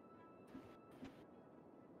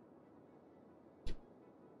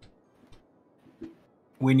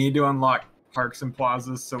 We need to unlock parks and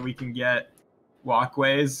plazas so we can get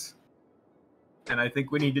walkways. And I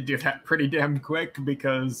think we need to do that pretty damn quick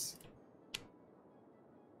because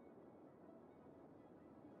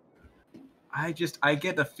I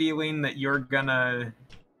get the feeling that you're gonna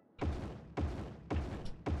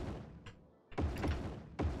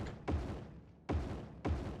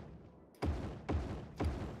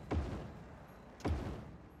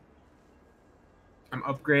I'm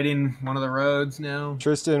upgrading one of the roads now.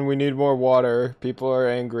 Tristan, we need more water. People are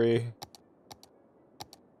angry.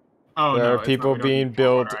 Oh, there no, are people being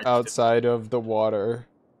built outside of the water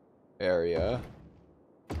area.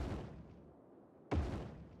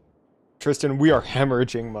 Tristan, we are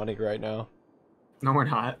hemorrhaging money right now. No, we're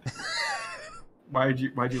not. Why'd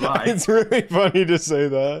you lie? It's really funny to say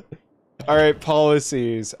that. All right,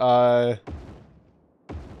 policies.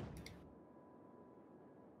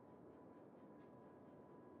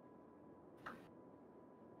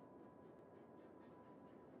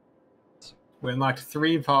 We unlocked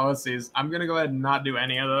 3 policies. I'm gonna go ahead and not do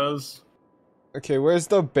any of those. Okay, where's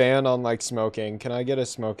the ban on, like, smoking? Can I get a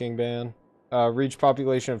smoking ban? Reach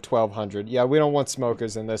population of 1,200. Yeah, we don't want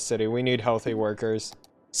smokers in this city. We need healthy workers.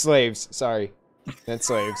 Slaves, sorry. Meant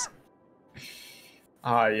slaves.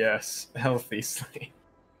 Ah, yes. Healthy slave.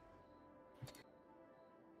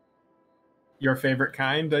 Your favorite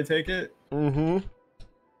kind, I take it? Mm-hmm.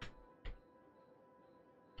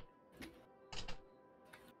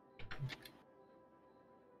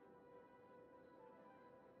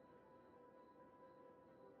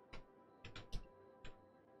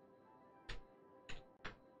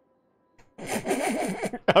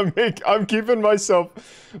 I'm keeping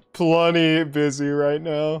myself plenty busy right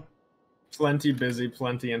now. Plenty busy,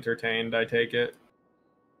 plenty entertained, I take it.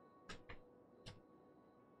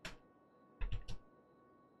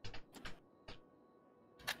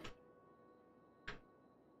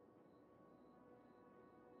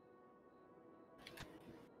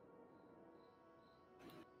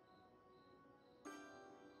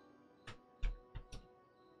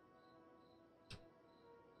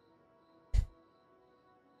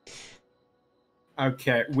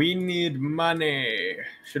 Okay, we need money.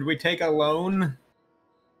 Should we take a loan?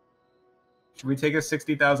 Should we take a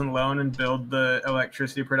 60,000 loan and build the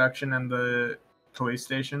electricity production and the police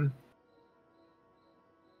station?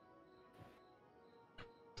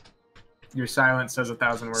 Your silence says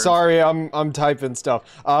 1,000 words. Sorry, I'm typing stuff.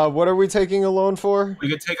 What are we taking a loan for? We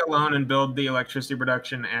could take a loan and build the electricity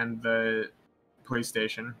production and the police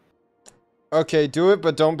station. Okay, do it,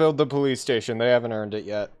 but don't build the police station. They haven't earned it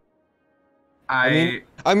yet. I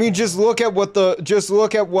mean, just look at what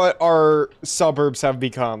our suburbs have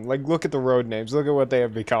become. Like, look at the road names. Look at what they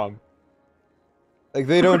have become. Like,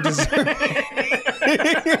 they don't deserve.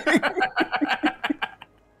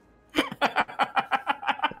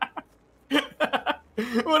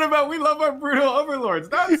 What about we love our brutal overlords?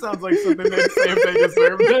 That sounds like something they'd say if they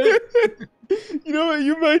deserved it. You know what?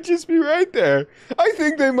 You might just be right there. I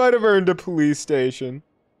think they might have earned a police station.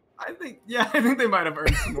 I think they might have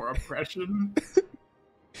earned some more oppression.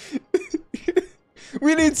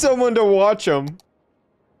 We need someone to watch them.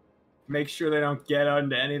 Make sure they don't get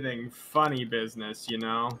into anything funny business, you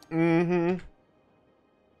know? Mm-hmm.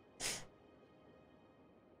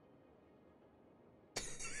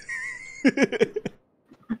 I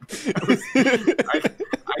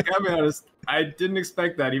gotta be honest, I didn't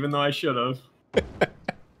expect that, even though I should have.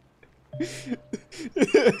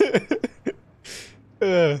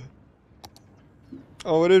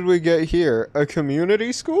 Oh, what did we get here? A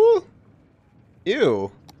community school?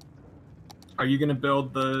 Ew. Are you gonna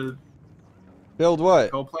build the... Build what?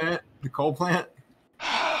 Coal plant? The coal plant?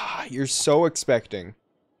 You're so expecting.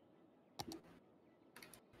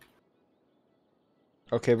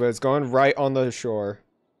 Okay, but it's going right on the shore.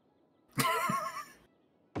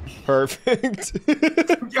 Perfect.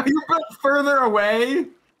 You built further away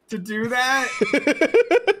to do that?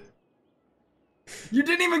 You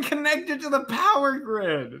didn't even connect it to the power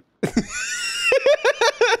grid.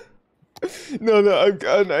 No, I've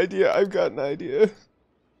got an idea. I've got an idea.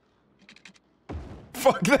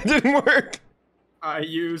 Fuck, that didn't work. I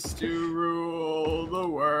used to rule the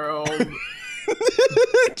world.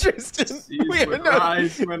 Tristan, we are when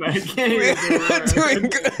I came not doing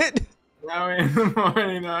good. Now in the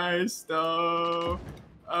morning I stole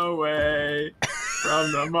away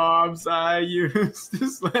from the mobs I used to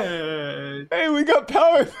slay. Hey, we got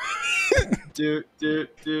power.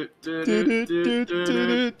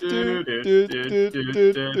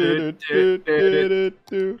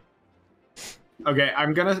 Okay,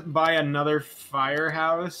 I'm gonna buy another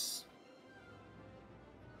firehouse.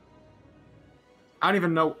 I don't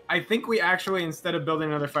even know. I think we actually, instead of building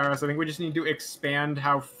another firehouse, I think we just need to expand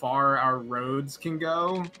how far our roads can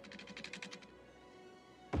go.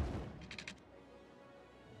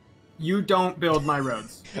 You don't build my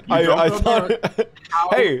roads. I thought.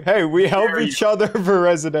 Hey, we help each other for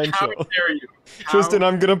residential. How dare you? Tristan,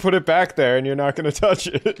 I'm gonna put it back there, and you're not gonna touch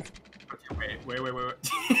it. Okay, wait.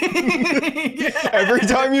 Every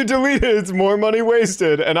time you delete it, it's more money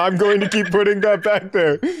wasted, and I'm going to keep putting that back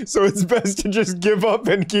there. So it's best to just give up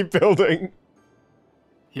and keep building.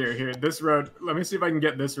 Here, this road. Let me see if I can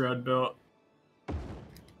get this road built.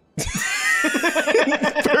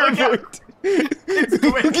 Perfect.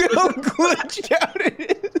 Look at how glitched out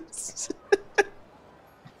it is.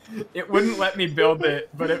 It wouldn't let me build it,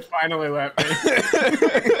 but it finally let me.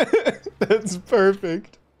 That's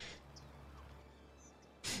perfect.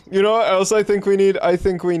 You know what else I think we need? I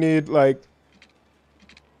think we need, like...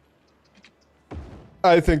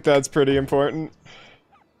 I think that's pretty important.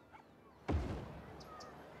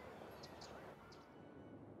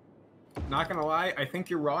 Not gonna lie, I think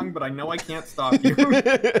you're wrong, but I know I can't stop you.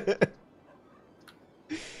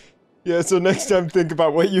 Yeah, so next time think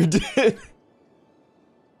about what you did.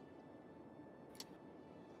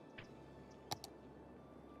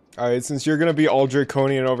 Alright, since you're gonna be all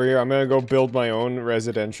draconian over here, I'm gonna go build my own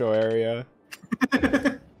residential area.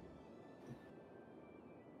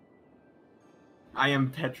 I am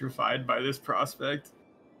petrified by this prospect.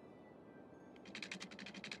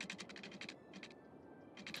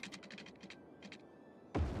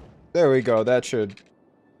 There we go, that should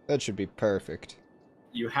be perfect.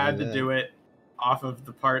 You had to do it off of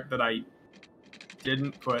the part that I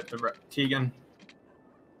didn't put the... Tegan,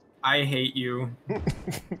 I hate you.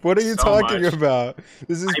 What are you talking about?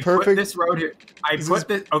 This is perfect. I put this road here. I put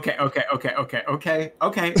this... Okay. I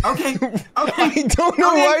don't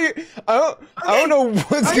know why you... I don't know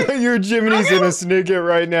what's got your Jiminy's in a snicket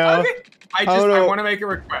right now. I want to make a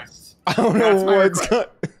request. I don't know what's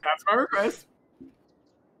got... That's my request.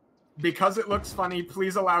 Because it looks funny,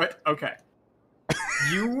 please allow it. Okay.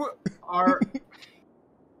 You are...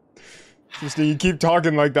 Just you keep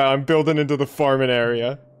talking like that, I'm building into the farming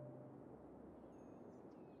area.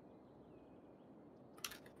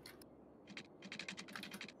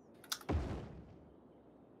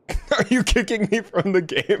 Are you kicking me from the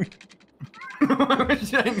game? I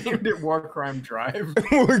wish I named it War Crime Drive.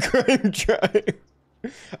 War Crime Drive.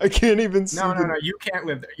 I can't even see. No, you can't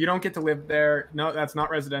live there. You don't get to live there. No, that's not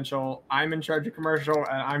residential. I'm in charge of commercial,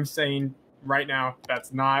 and I'm saying right now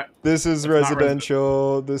that's not. This is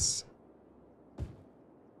residential. This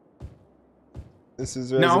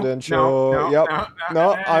is residential.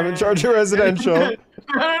 No, I'm in charge of residential.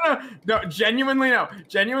 No. Genuinely no.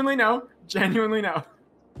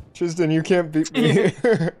 Tristan, you can't beat me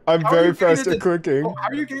here. I'm very fast at clicking. How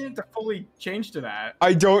are you getting it to fully change to that?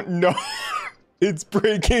 I don't know. It's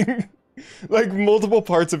breaking. Like, multiple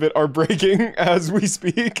parts of it are breaking as we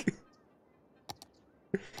speak.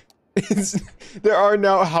 There are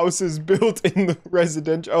now houses built in the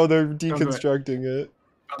residential. Oh, they're deconstructing it.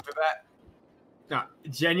 Don't do that. No,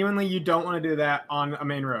 genuinely, you don't want to do that on a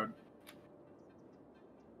main road.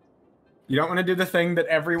 You don't want to do the thing that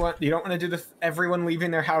everyone... You don't want to do everyone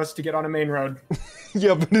leaving their house to get on a main road.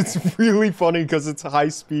 Yeah, but it's really funny because it's high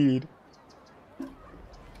speed.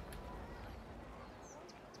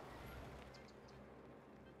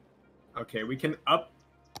 Okay, we can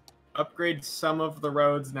upgrade some of the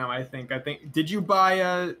roads now, I think. Did you buy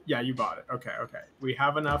a... Yeah, you bought it. Okay. We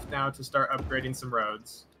have enough now to start upgrading some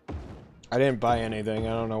roads. I didn't buy anything.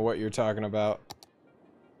 I don't know what you're talking about.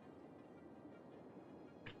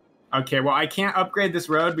 Okay, well, I can't upgrade this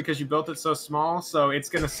road because you built it so small, so it's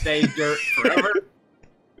gonna stay dirt forever.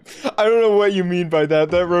 I don't know what you mean by that.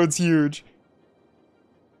 That road's huge.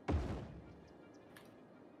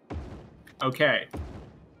 Okay.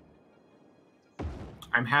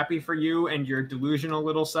 I'm happy for you and your delusional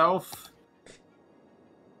little self.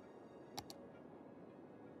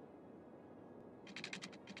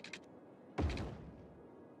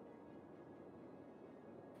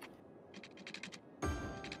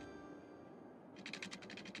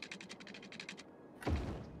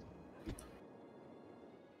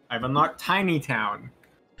 I've unlocked Tiny Town.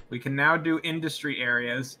 We can now do industry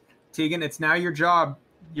areas. Tegan, it's now your job.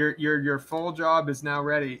 Your full job is now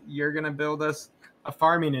ready. You're gonna build us a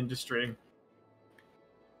farming industry.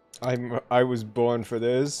 I was born for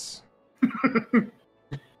this.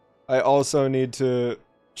 I also need to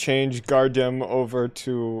change Gardem over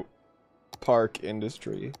to park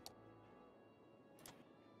industry.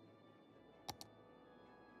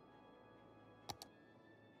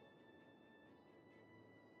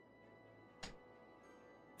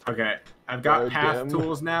 Okay, I've got path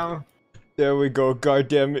tools now. There we go.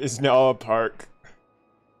 Gardem is now a park.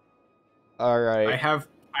 All right. I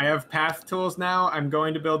have path tools now. I'm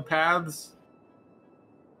going to build paths.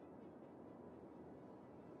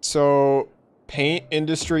 So, paint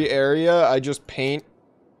industry area. I just paint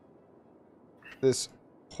this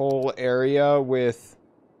whole area with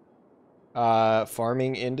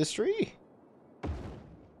farming industry.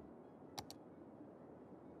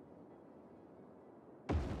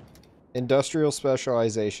 Industrial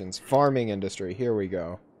specializations. Farming industry. Here we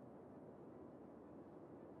go.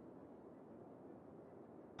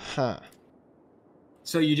 Huh.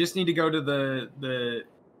 So you just need to go to the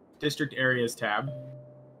district areas tab.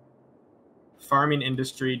 Farming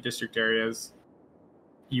industry district areas.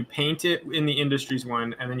 You paint it in the industries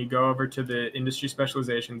one, and then you go over to the industry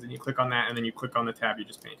specializations, and you click on that, and then you click on the tab you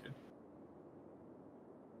just painted.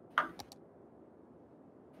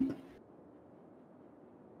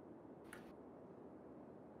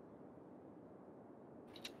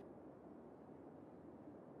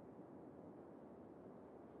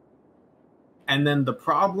 And then the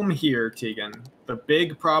problem here, Tegan, the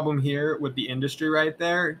big problem here with the industry right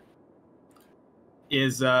there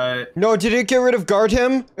is No, did it get rid of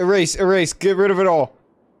Gardem? Erase, get rid of it all.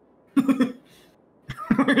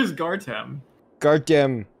 Where's Gardem?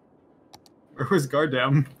 Gardem. Where was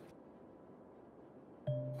Gardem?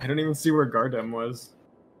 I don't even see where Gardem was.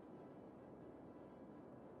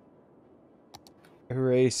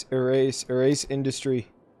 Erase industry.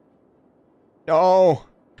 No!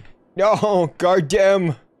 No!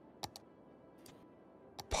 Gardem!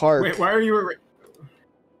 Park. Wait, why are you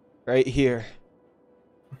right here.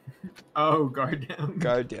 Oh, Gardem.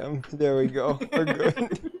 Gardem. There we go. We're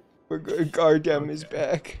good. We're good. Gardem is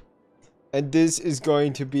back. And this is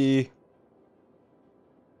going to be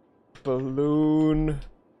Balloon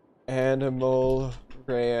Animal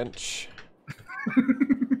Ranch.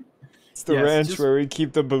 It's the ranch where we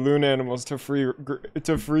keep the balloon animals to free graze.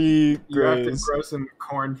 You have to grow some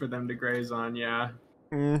corn for them to graze on, yeah.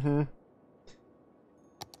 Mm-hmm.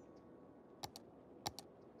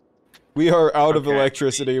 We are out of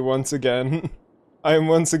electricity once again. I am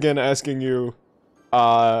once again asking you,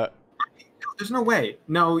 There's no way.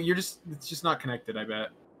 No, it's just not connected, I bet.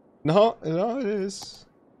 No, it is.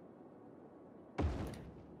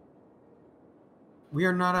 We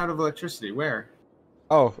are not out of electricity. Where?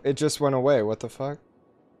 Oh, it just went away. What the fuck?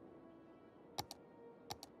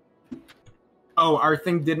 Oh, our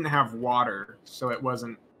thing didn't have water, so it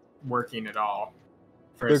wasn't working at all.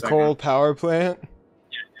 For the coal power plant?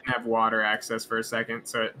 Yeah, it didn't have water access for a second,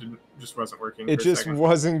 so it just wasn't working. It just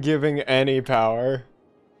wasn't giving any power.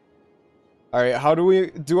 Alright, how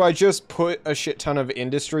do I just put a shit ton of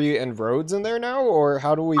industry and roads in there now, or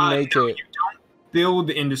how do we make no, it? You don't build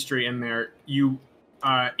industry in there. You,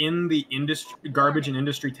 in the garbage and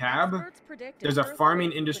industry tab, there's a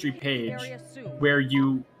farming industry page where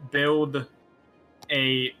you build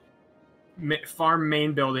a farm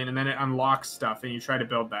main building, and then it unlocks stuff, and you try to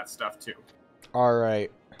build that stuff too.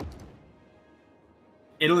 Alright.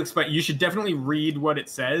 It'll explain. You should definitely read what it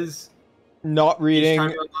says. Not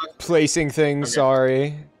reading, placing things, okay.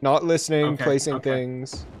 Sorry. Not listening, okay, placing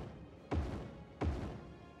things.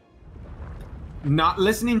 Not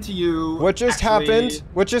listening to you. What just happened?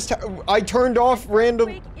 What just I turned off random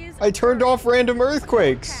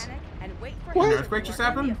earthquakes. What? An earthquake just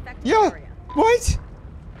happened? Yeah. What?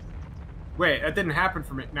 Wait, that didn't happen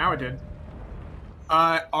for me. Now it did.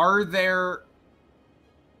 Are there...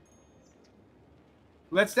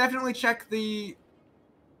 Let's definitely check the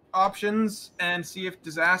options and see if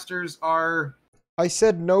disasters are... I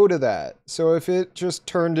said no to that. So if it just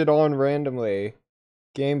turned it on randomly,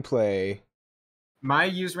 gameplay. My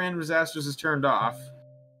use random disasters is turned off.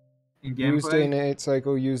 In gameplay. Use day and night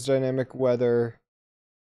cycle, use dynamic weather.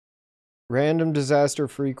 Random disaster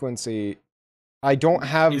frequency. I don't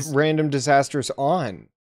have random disasters on.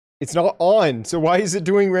 It's not on, so why is it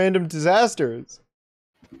doing random disasters?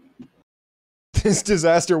 This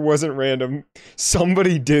disaster wasn't random.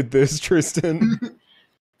 Somebody did this, Tristan.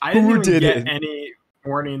 I didn't even get any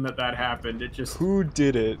warning that happened. It just... Who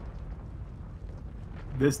did it?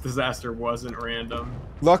 This disaster wasn't random.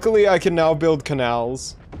 Luckily, I can now build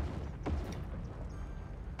canals.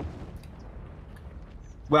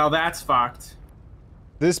 Well, that's fucked.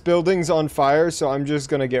 This building's on fire, so I'm just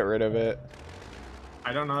gonna get rid of it.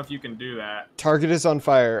 I don't know if you can do that. Target is on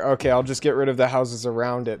fire. Okay, I'll just get rid of the houses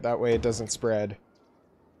around it. That way it doesn't spread.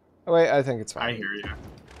 Oh, wait, I think it's fine. I hear you.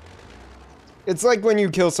 It's like when you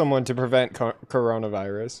kill someone to prevent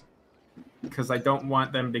coronavirus. Because I don't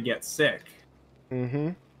want them to get sick. Mm-hmm.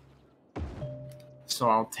 So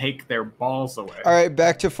I'll take their balls away. Alright,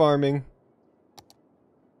 back to farming.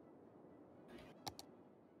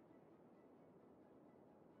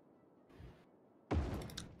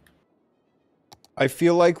 I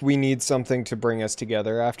feel like we need something to bring us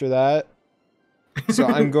together after that. So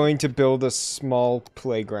I'm going to build a small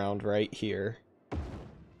playground right here.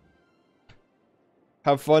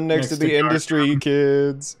 Have fun next to the industry,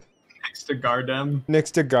 kids. Next to Gardem.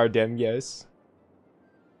 Next to Gardem, yes.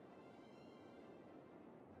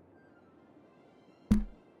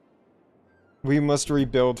 We must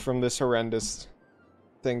rebuild from this horrendous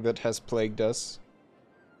thing that has plagued us.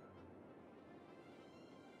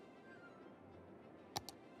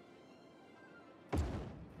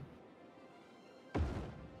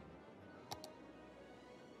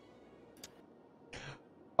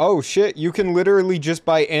 Oh shit, you can literally just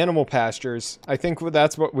buy animal pastures. I think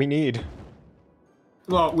that's what we need.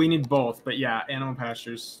 Well, we need both, but yeah, animal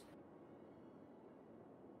pastures.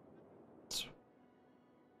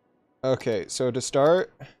 Okay, so to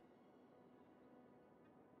start...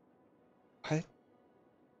 What?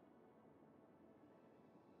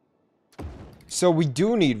 So we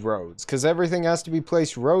do need roads, because everything has to be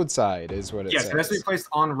placed roadside, is what it says. Yes, it has to be placed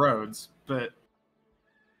on roads, but...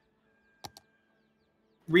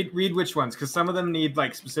 Read which ones, because some of them need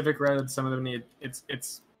like specific roads, some of them need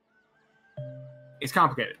it's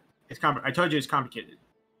complicated. I told you it's complicated.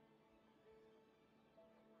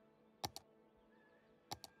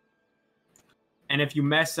 And if you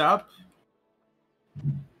mess up,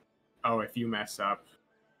 if you mess up.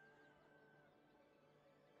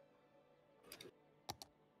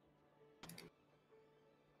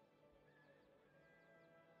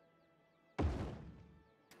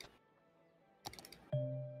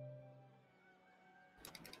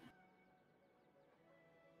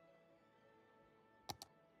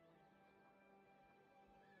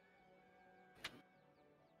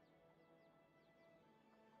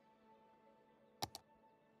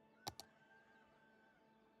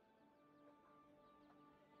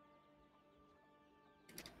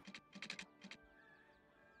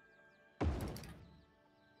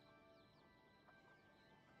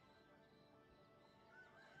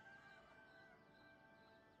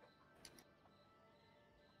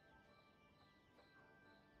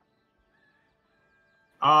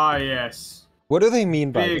 Ah, yes. What do they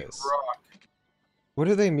mean by Big this? rock. What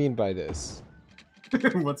do they mean by this?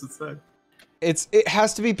 What's it say? It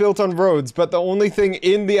has to be built on roads, but the only thing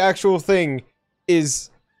in the actual thing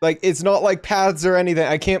is like it's not like paths or anything.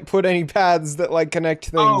 I can't put any paths that like connect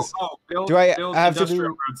things. Build have to do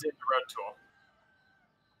roads in the road tool.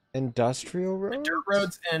 Industrial roads? Dirt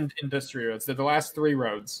roads and industrial roads. They're the last three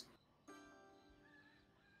roads.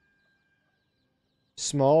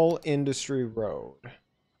 Small industry road.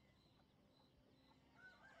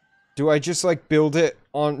 Do I just like build it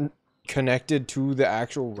on connected to the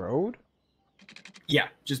actual road? Yeah,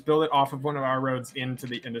 just build it off of one of our roads into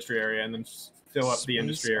the industry area and then fill up the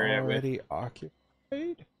industry area already with...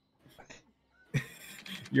 occupied?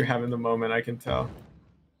 You're having the moment, I can tell.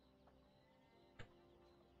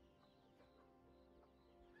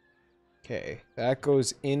 Okay, that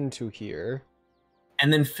goes into here.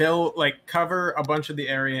 And then cover a bunch of the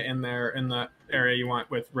area in there, in the area you want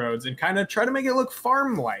with roads, and kind of try to make it look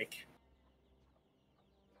farm-like.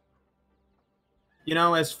 You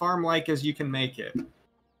know, as farm-like as you can make it.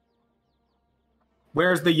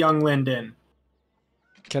 Where's the young Linden?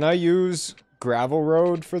 Can I use gravel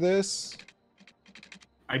road for this?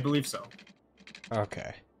 I believe so.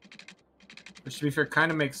 Okay. Which, to be fair,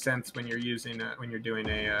 kind of makes sense when you're using when you're doing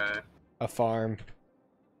a farm.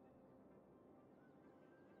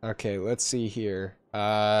 Okay, let's see here.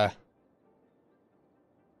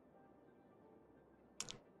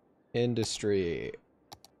 Industry.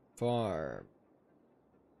 Farm.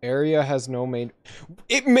 Area has no main...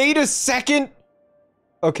 It made a second...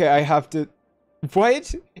 Okay, I have to...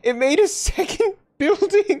 What? It made a second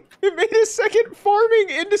building! It made a second farming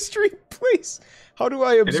industry place! How do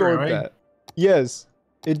I absorb that? Yes,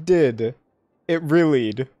 it did. It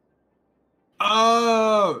really'd.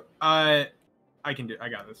 Oh! I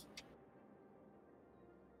got this.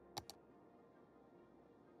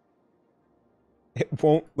 It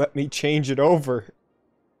won't let me change it over.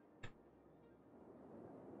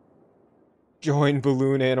 Join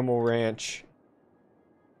Balloon Animal Ranch.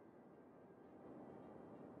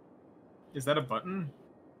 Is that a button?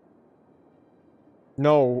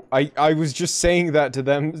 No, I was just saying that to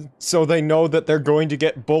them so they know that they're going to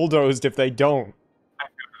get bulldozed if they don't.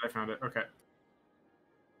 I found it. Okay.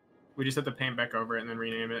 We just have to paint back over it and then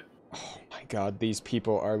rename it. Oh my god, these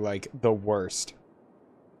people are like the worst.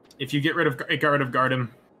 If you get rid of Gardem.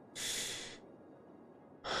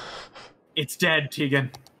 It's dead,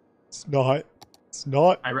 Tegan. It's not. It's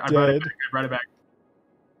not I dead. brought it back. I brought it back.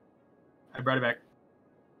 I brought it back.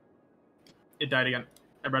 It died again.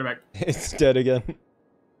 I brought it back. It's dead again.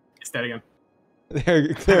 It's dead again. There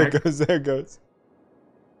it goes. There it goes.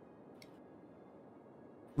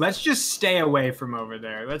 Let's just stay away from over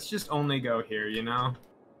there. Let's just only go here, you know?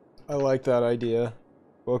 I like that idea.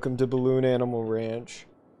 Welcome to Balloon Animal Ranch.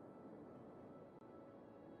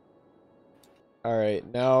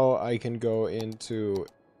 Alright, now I can go into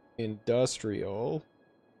industrial.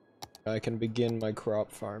 I can begin my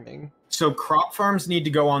crop farming. So crop farms need to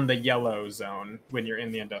go on the yellow zone when you're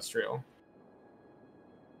in the industrial.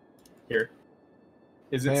 Here.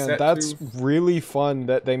 Is it Man, set that's to... really fun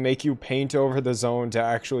that they make you paint over the zone to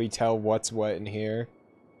actually tell what's what in here.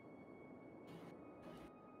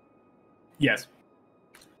 Yes.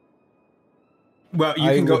 Well, you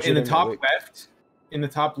can go in the top left. In the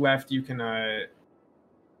top left, you can,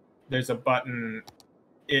 there's a button.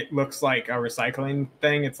 It looks like a recycling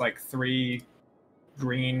thing. It's like 3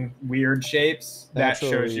 green weird shapes. That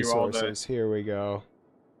shows you all the... Here we go.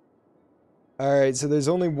 Alright, so there's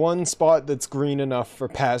only one spot that's green enough for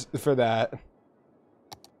that.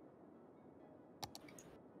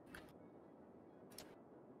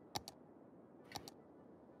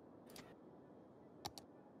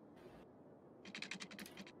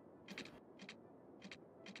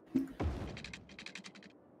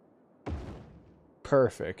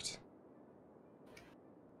 Perfect.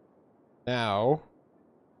 Now,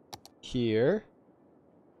 here.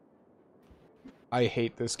 I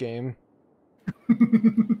hate this game.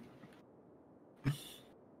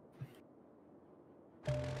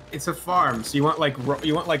 It's a farm, so you want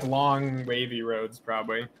like long wavy roads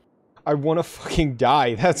probably. I want to fucking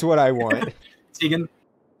die. That's what I want. Tegan.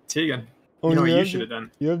 Oh, you know what you should have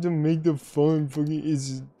done. You have to make the farm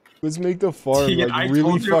fucking let's make the farm Tegan, like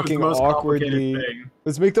really fucking awkwardly.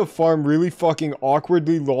 Let's make the farm really fucking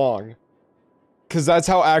awkwardly long. Cause that's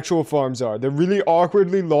how actual farms are. They're really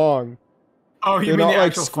awkwardly long. Oh, you mean the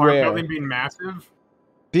actual farm building being massive?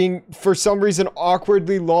 Being, for some reason,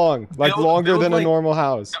 awkwardly long. Like longer than a normal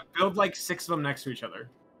house. Build like 6 of them next to each other.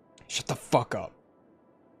 Shut the fuck up.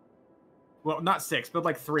 Well, not 6. Build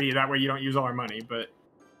like 3. That way you don't use all our money, but...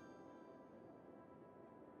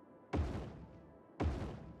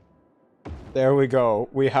 There we go.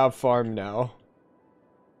 We have farm now.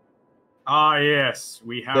 Ah, yes.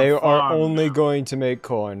 We have They are only going to make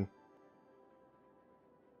corn.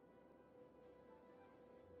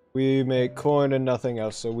 We make corn and nothing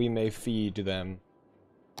else, so we may feed them.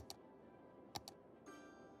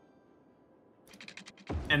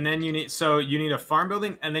 And then you need a farm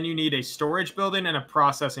building, and then you need a storage building and a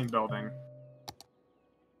processing building.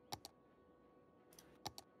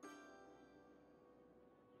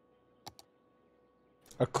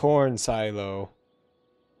 A corn silo.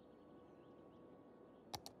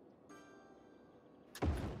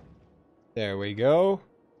 There we go.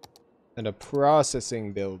 And a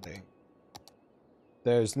processing building.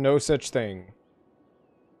 There's no such thing.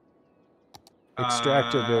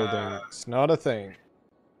 Extractor building. It's not a thing.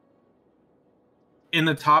 In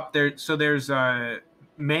the top there's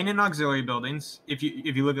main and auxiliary buildings. If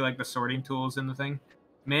you look at like the sorting tools in the thing,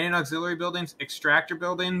 main and auxiliary buildings, extractor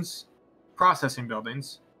buildings, processing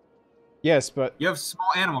buildings. Yes, but you have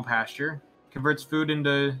small animal pasture. Converts food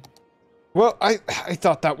into... Well, I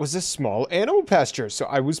thought that was a small animal pasture, so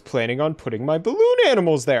I was planning on putting my balloon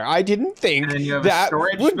animals there. I didn't think that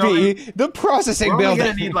would be the processing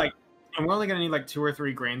building. We're only gonna need like 2 or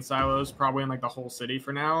 3 grain silos, probably in like the whole city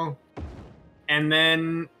for now. And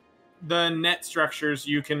then the net structures,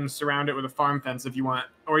 you can surround it with a farm fence if you want,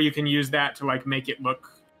 or you can use that to like make it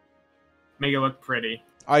look pretty.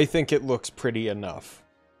 I think it looks pretty enough.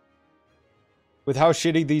 With how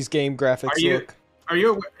shitty these game graphics look.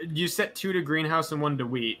 You set 2 to greenhouse and 1 to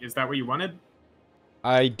wheat. Is that what you wanted?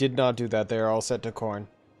 I did not do that. They're all set to corn.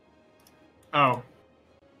 Oh.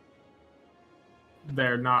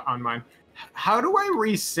 They're not on mine. How do I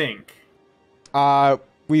resync?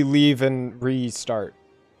 We leave and restart.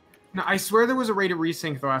 No, I swear there was a way to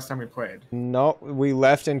resync the last time we played. No, we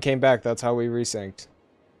left and came back. That's how we resynced.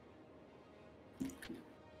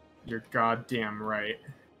 You're goddamn right.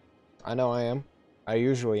 I know I am. I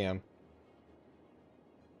usually am.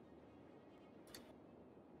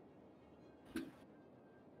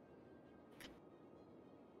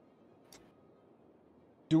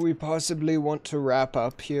 Do we possibly want to wrap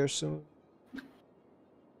up here soon?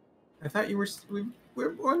 I thought you were.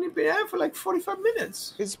 We've only been at it for like 45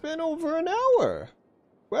 minutes. It's been over an hour.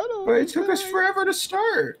 Well, but it took us forever to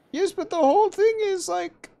start. Yes, but the whole thing is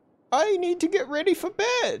like, I need to get ready for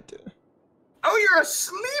bed. Oh, you're a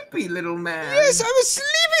sleepy little man. Yes, I'm a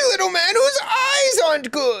sleepy little man whose eyes aren't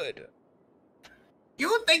good.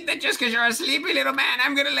 You think that just because you're a sleepy little man,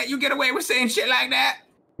 I'm gonna let you get away with saying shit like that?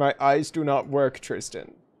 My eyes do not work,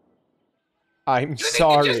 Tristan. I'm you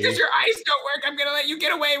sorry. Think that just because your eyes don't work, I'm gonna let you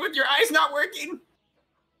get away with your eyes not working?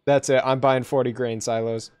 That's it. I'm buying 40 grain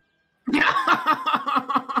silos. You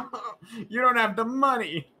don't have the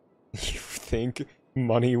money. You think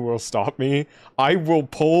money will stop me? I will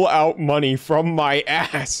pull out money from my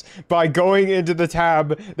ass by going into the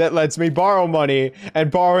tab that lets me borrow money and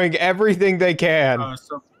borrowing everything they can.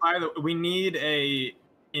 So by the way, we need a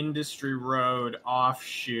industry road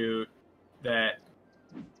offshoot that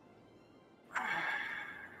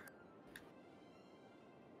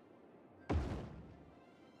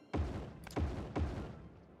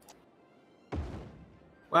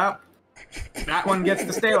well, that one gets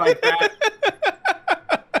to stay like that.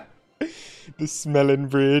 The smelling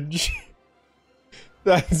bridge.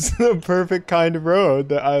 That's the perfect kind of road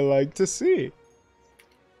that I like to see.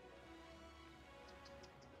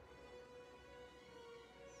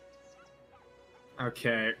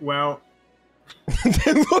 Okay, well.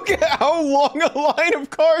 Look at how long a line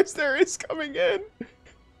of cars there is coming in.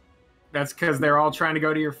 That's because they're all trying to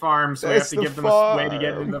go to your farm, so we have to give them a way to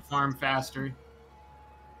get into the farm faster.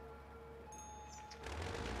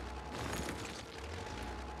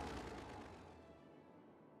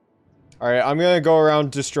 Alright, I'm gonna go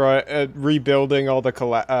around rebuilding all the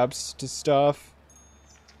collapsed stuff.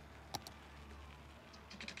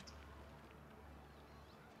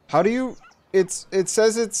 How do you... It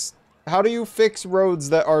says it's... How do you fix roads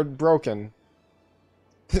that are broken?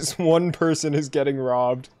 This one person is getting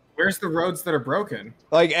robbed. Where's the roads that are broken?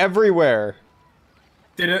 Like, everywhere.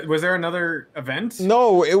 Was there another event?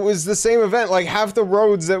 No, it was the same event. Like, half the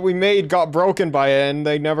roads that we made got broken by it, and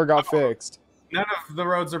they never got fixed. None of the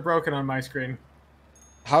roads are broken on my screen.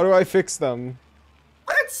 How do I fix them?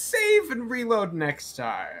 Let's save and reload next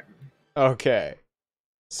time. Okay.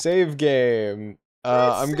 Save game.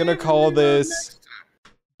 I'm gonna call this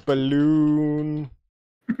Balloon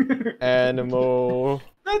Animal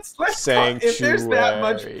Sanctuary. If there's that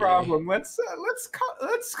much problem, let's call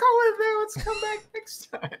it there. Let's come back next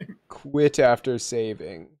time. Quit after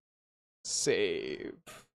saving. Save.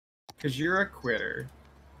 Cause you're a quitter.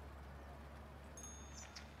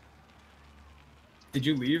 Did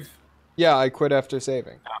you leave? Yeah, I quit after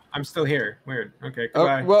saving. Oh, I'm still here. Weird. Okay,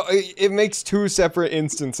 goodbye. Well, it makes 2 separate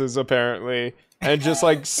instances, apparently, and just,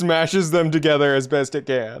 like, smashes them together as best it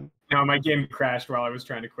can. No, my game crashed while I was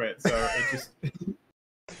trying to quit, so it just...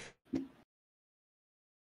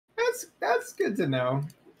 That's good to know.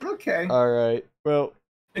 Okay. Alright, well...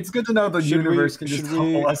 It's good to know the universe can just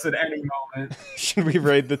call us at any moment. Should we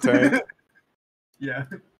raid the tank? Yeah.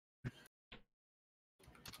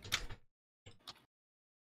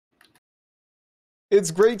 It's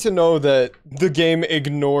great to know that the game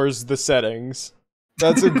ignores the settings.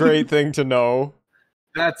 That's a great thing to know.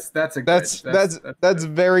 That's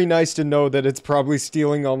very nice to know that it's probably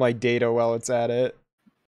stealing all my data while it's at it.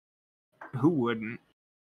 Who wouldn't?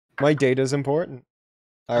 My data's important.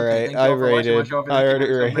 All okay, right, I rated. I already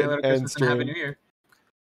rated. Happy End New Year.